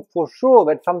because knowing for sure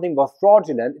that something was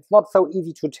fraudulent, it's not so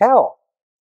easy to tell.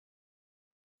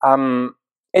 In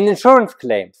insurance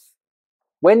claims,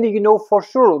 when do you know for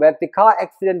sure that the car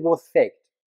accident was faked?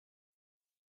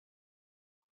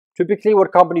 Typically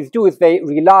what companies do is they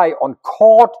rely on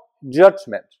court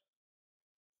judgment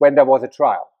when there was a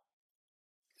trial.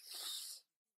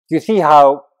 You see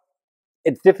how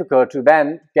it's difficult to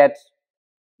then get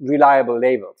reliable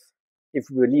labels. If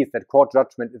we believe that court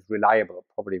judgment is reliable,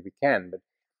 probably we can, but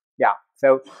yeah.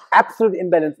 So absolute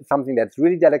imbalance is something that's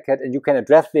really delicate and you can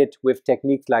address it with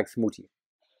techniques like Smoothie.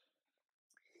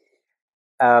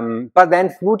 But then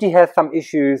Smoothie has some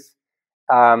issues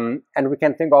and we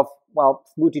can think of, well,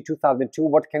 Smoothie 2002,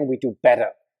 what can we do better?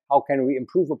 How can we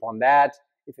improve upon that?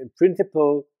 If in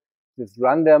principle this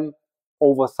random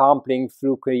oversampling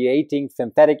through creating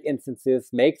synthetic instances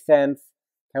makes sense,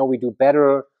 can we do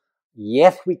better?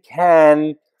 Yes, we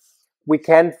can. We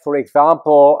can, for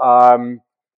example,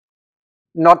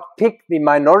 not pick the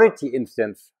minority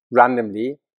instance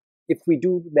randomly. If we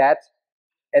do that,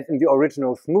 as in the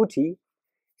original Smoothie,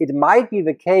 it might be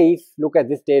the case, look at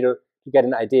this data to get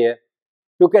an idea.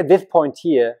 Look at this point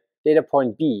here, data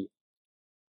point B.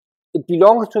 It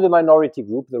belongs to the minority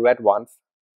group, the red ones,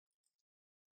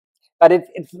 but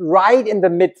it's right in the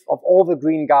midst of all the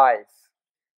green guys.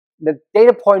 The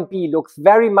data point B looks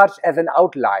very much as an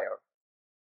outlier.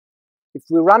 If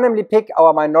we randomly pick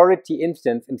our minority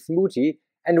instance in Smoothie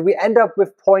and we end up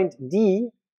with point D,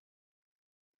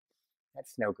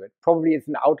 that's no good. Probably it's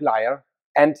an outlier.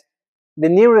 And the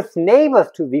nearest neighbors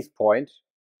to this point,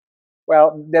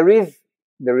 well, there is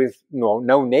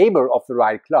no neighbor of the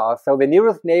right class. So the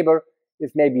nearest neighbor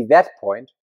is maybe that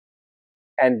point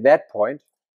and that point.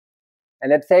 And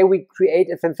let's say we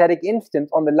create a synthetic instance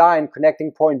on the line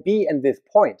connecting point B and this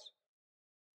point.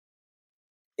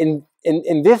 In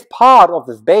this part of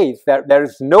the space, there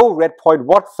is no red point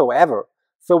whatsoever.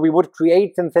 So we would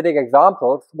create synthetic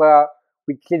examples where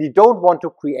we clearly don't want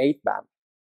to create them.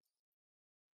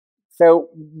 So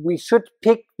we should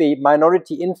pick the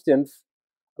minority instance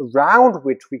around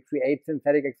which we create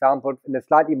synthetic examples in a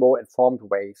slightly more informed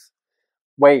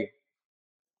way.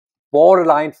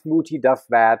 Borderline Smoothie does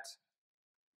that.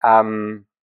 And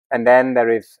then there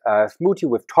is Smoothie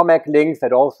with Tomac links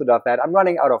that also does that. I'm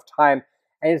running out of time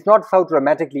and it's not so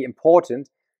dramatically important.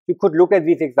 You could look at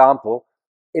this example.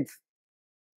 It's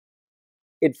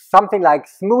something like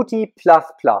Smoothie plus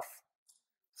plus.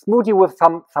 Smoothie with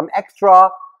some extra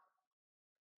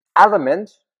element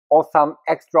or some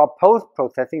extra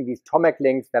post-processing, these Tomac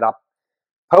links that are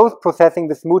post-processing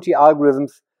the Smoothie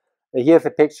algorithms. Here's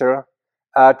a picture.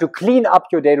 to clean up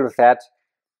your data set,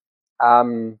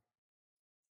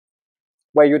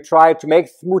 where you try to make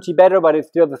smoothie better, but it's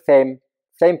still the same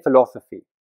philosophy.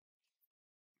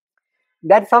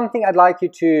 That's something I'd like you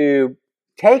to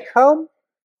take home.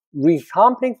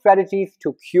 Resampling strategies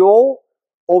to cure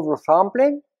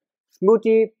oversampling.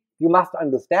 Smoothie, you must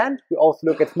understand. We also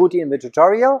look at smoothie in the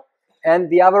tutorial. And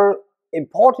the other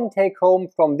important take home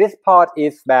from this part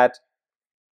is that,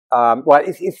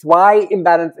 it's why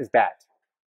imbalance is bad.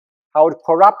 How it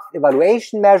corrupts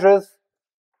evaluation measures,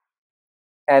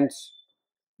 and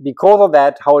because of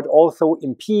that, how it also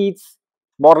impedes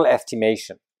model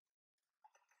estimation.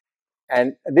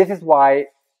 And this is why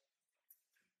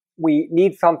we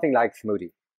need something like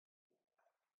smoothie.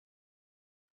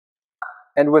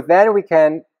 And with that, we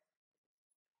can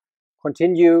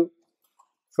continue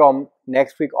from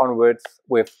next week onwards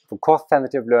with the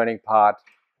cost-sensitive learning part.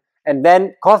 And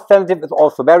then cost-sensitive is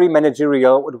also very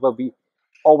managerial. It will be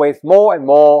always more and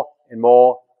more and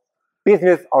more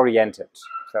business-oriented.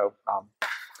 So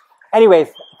anyways,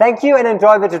 thank you and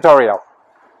enjoy the tutorial.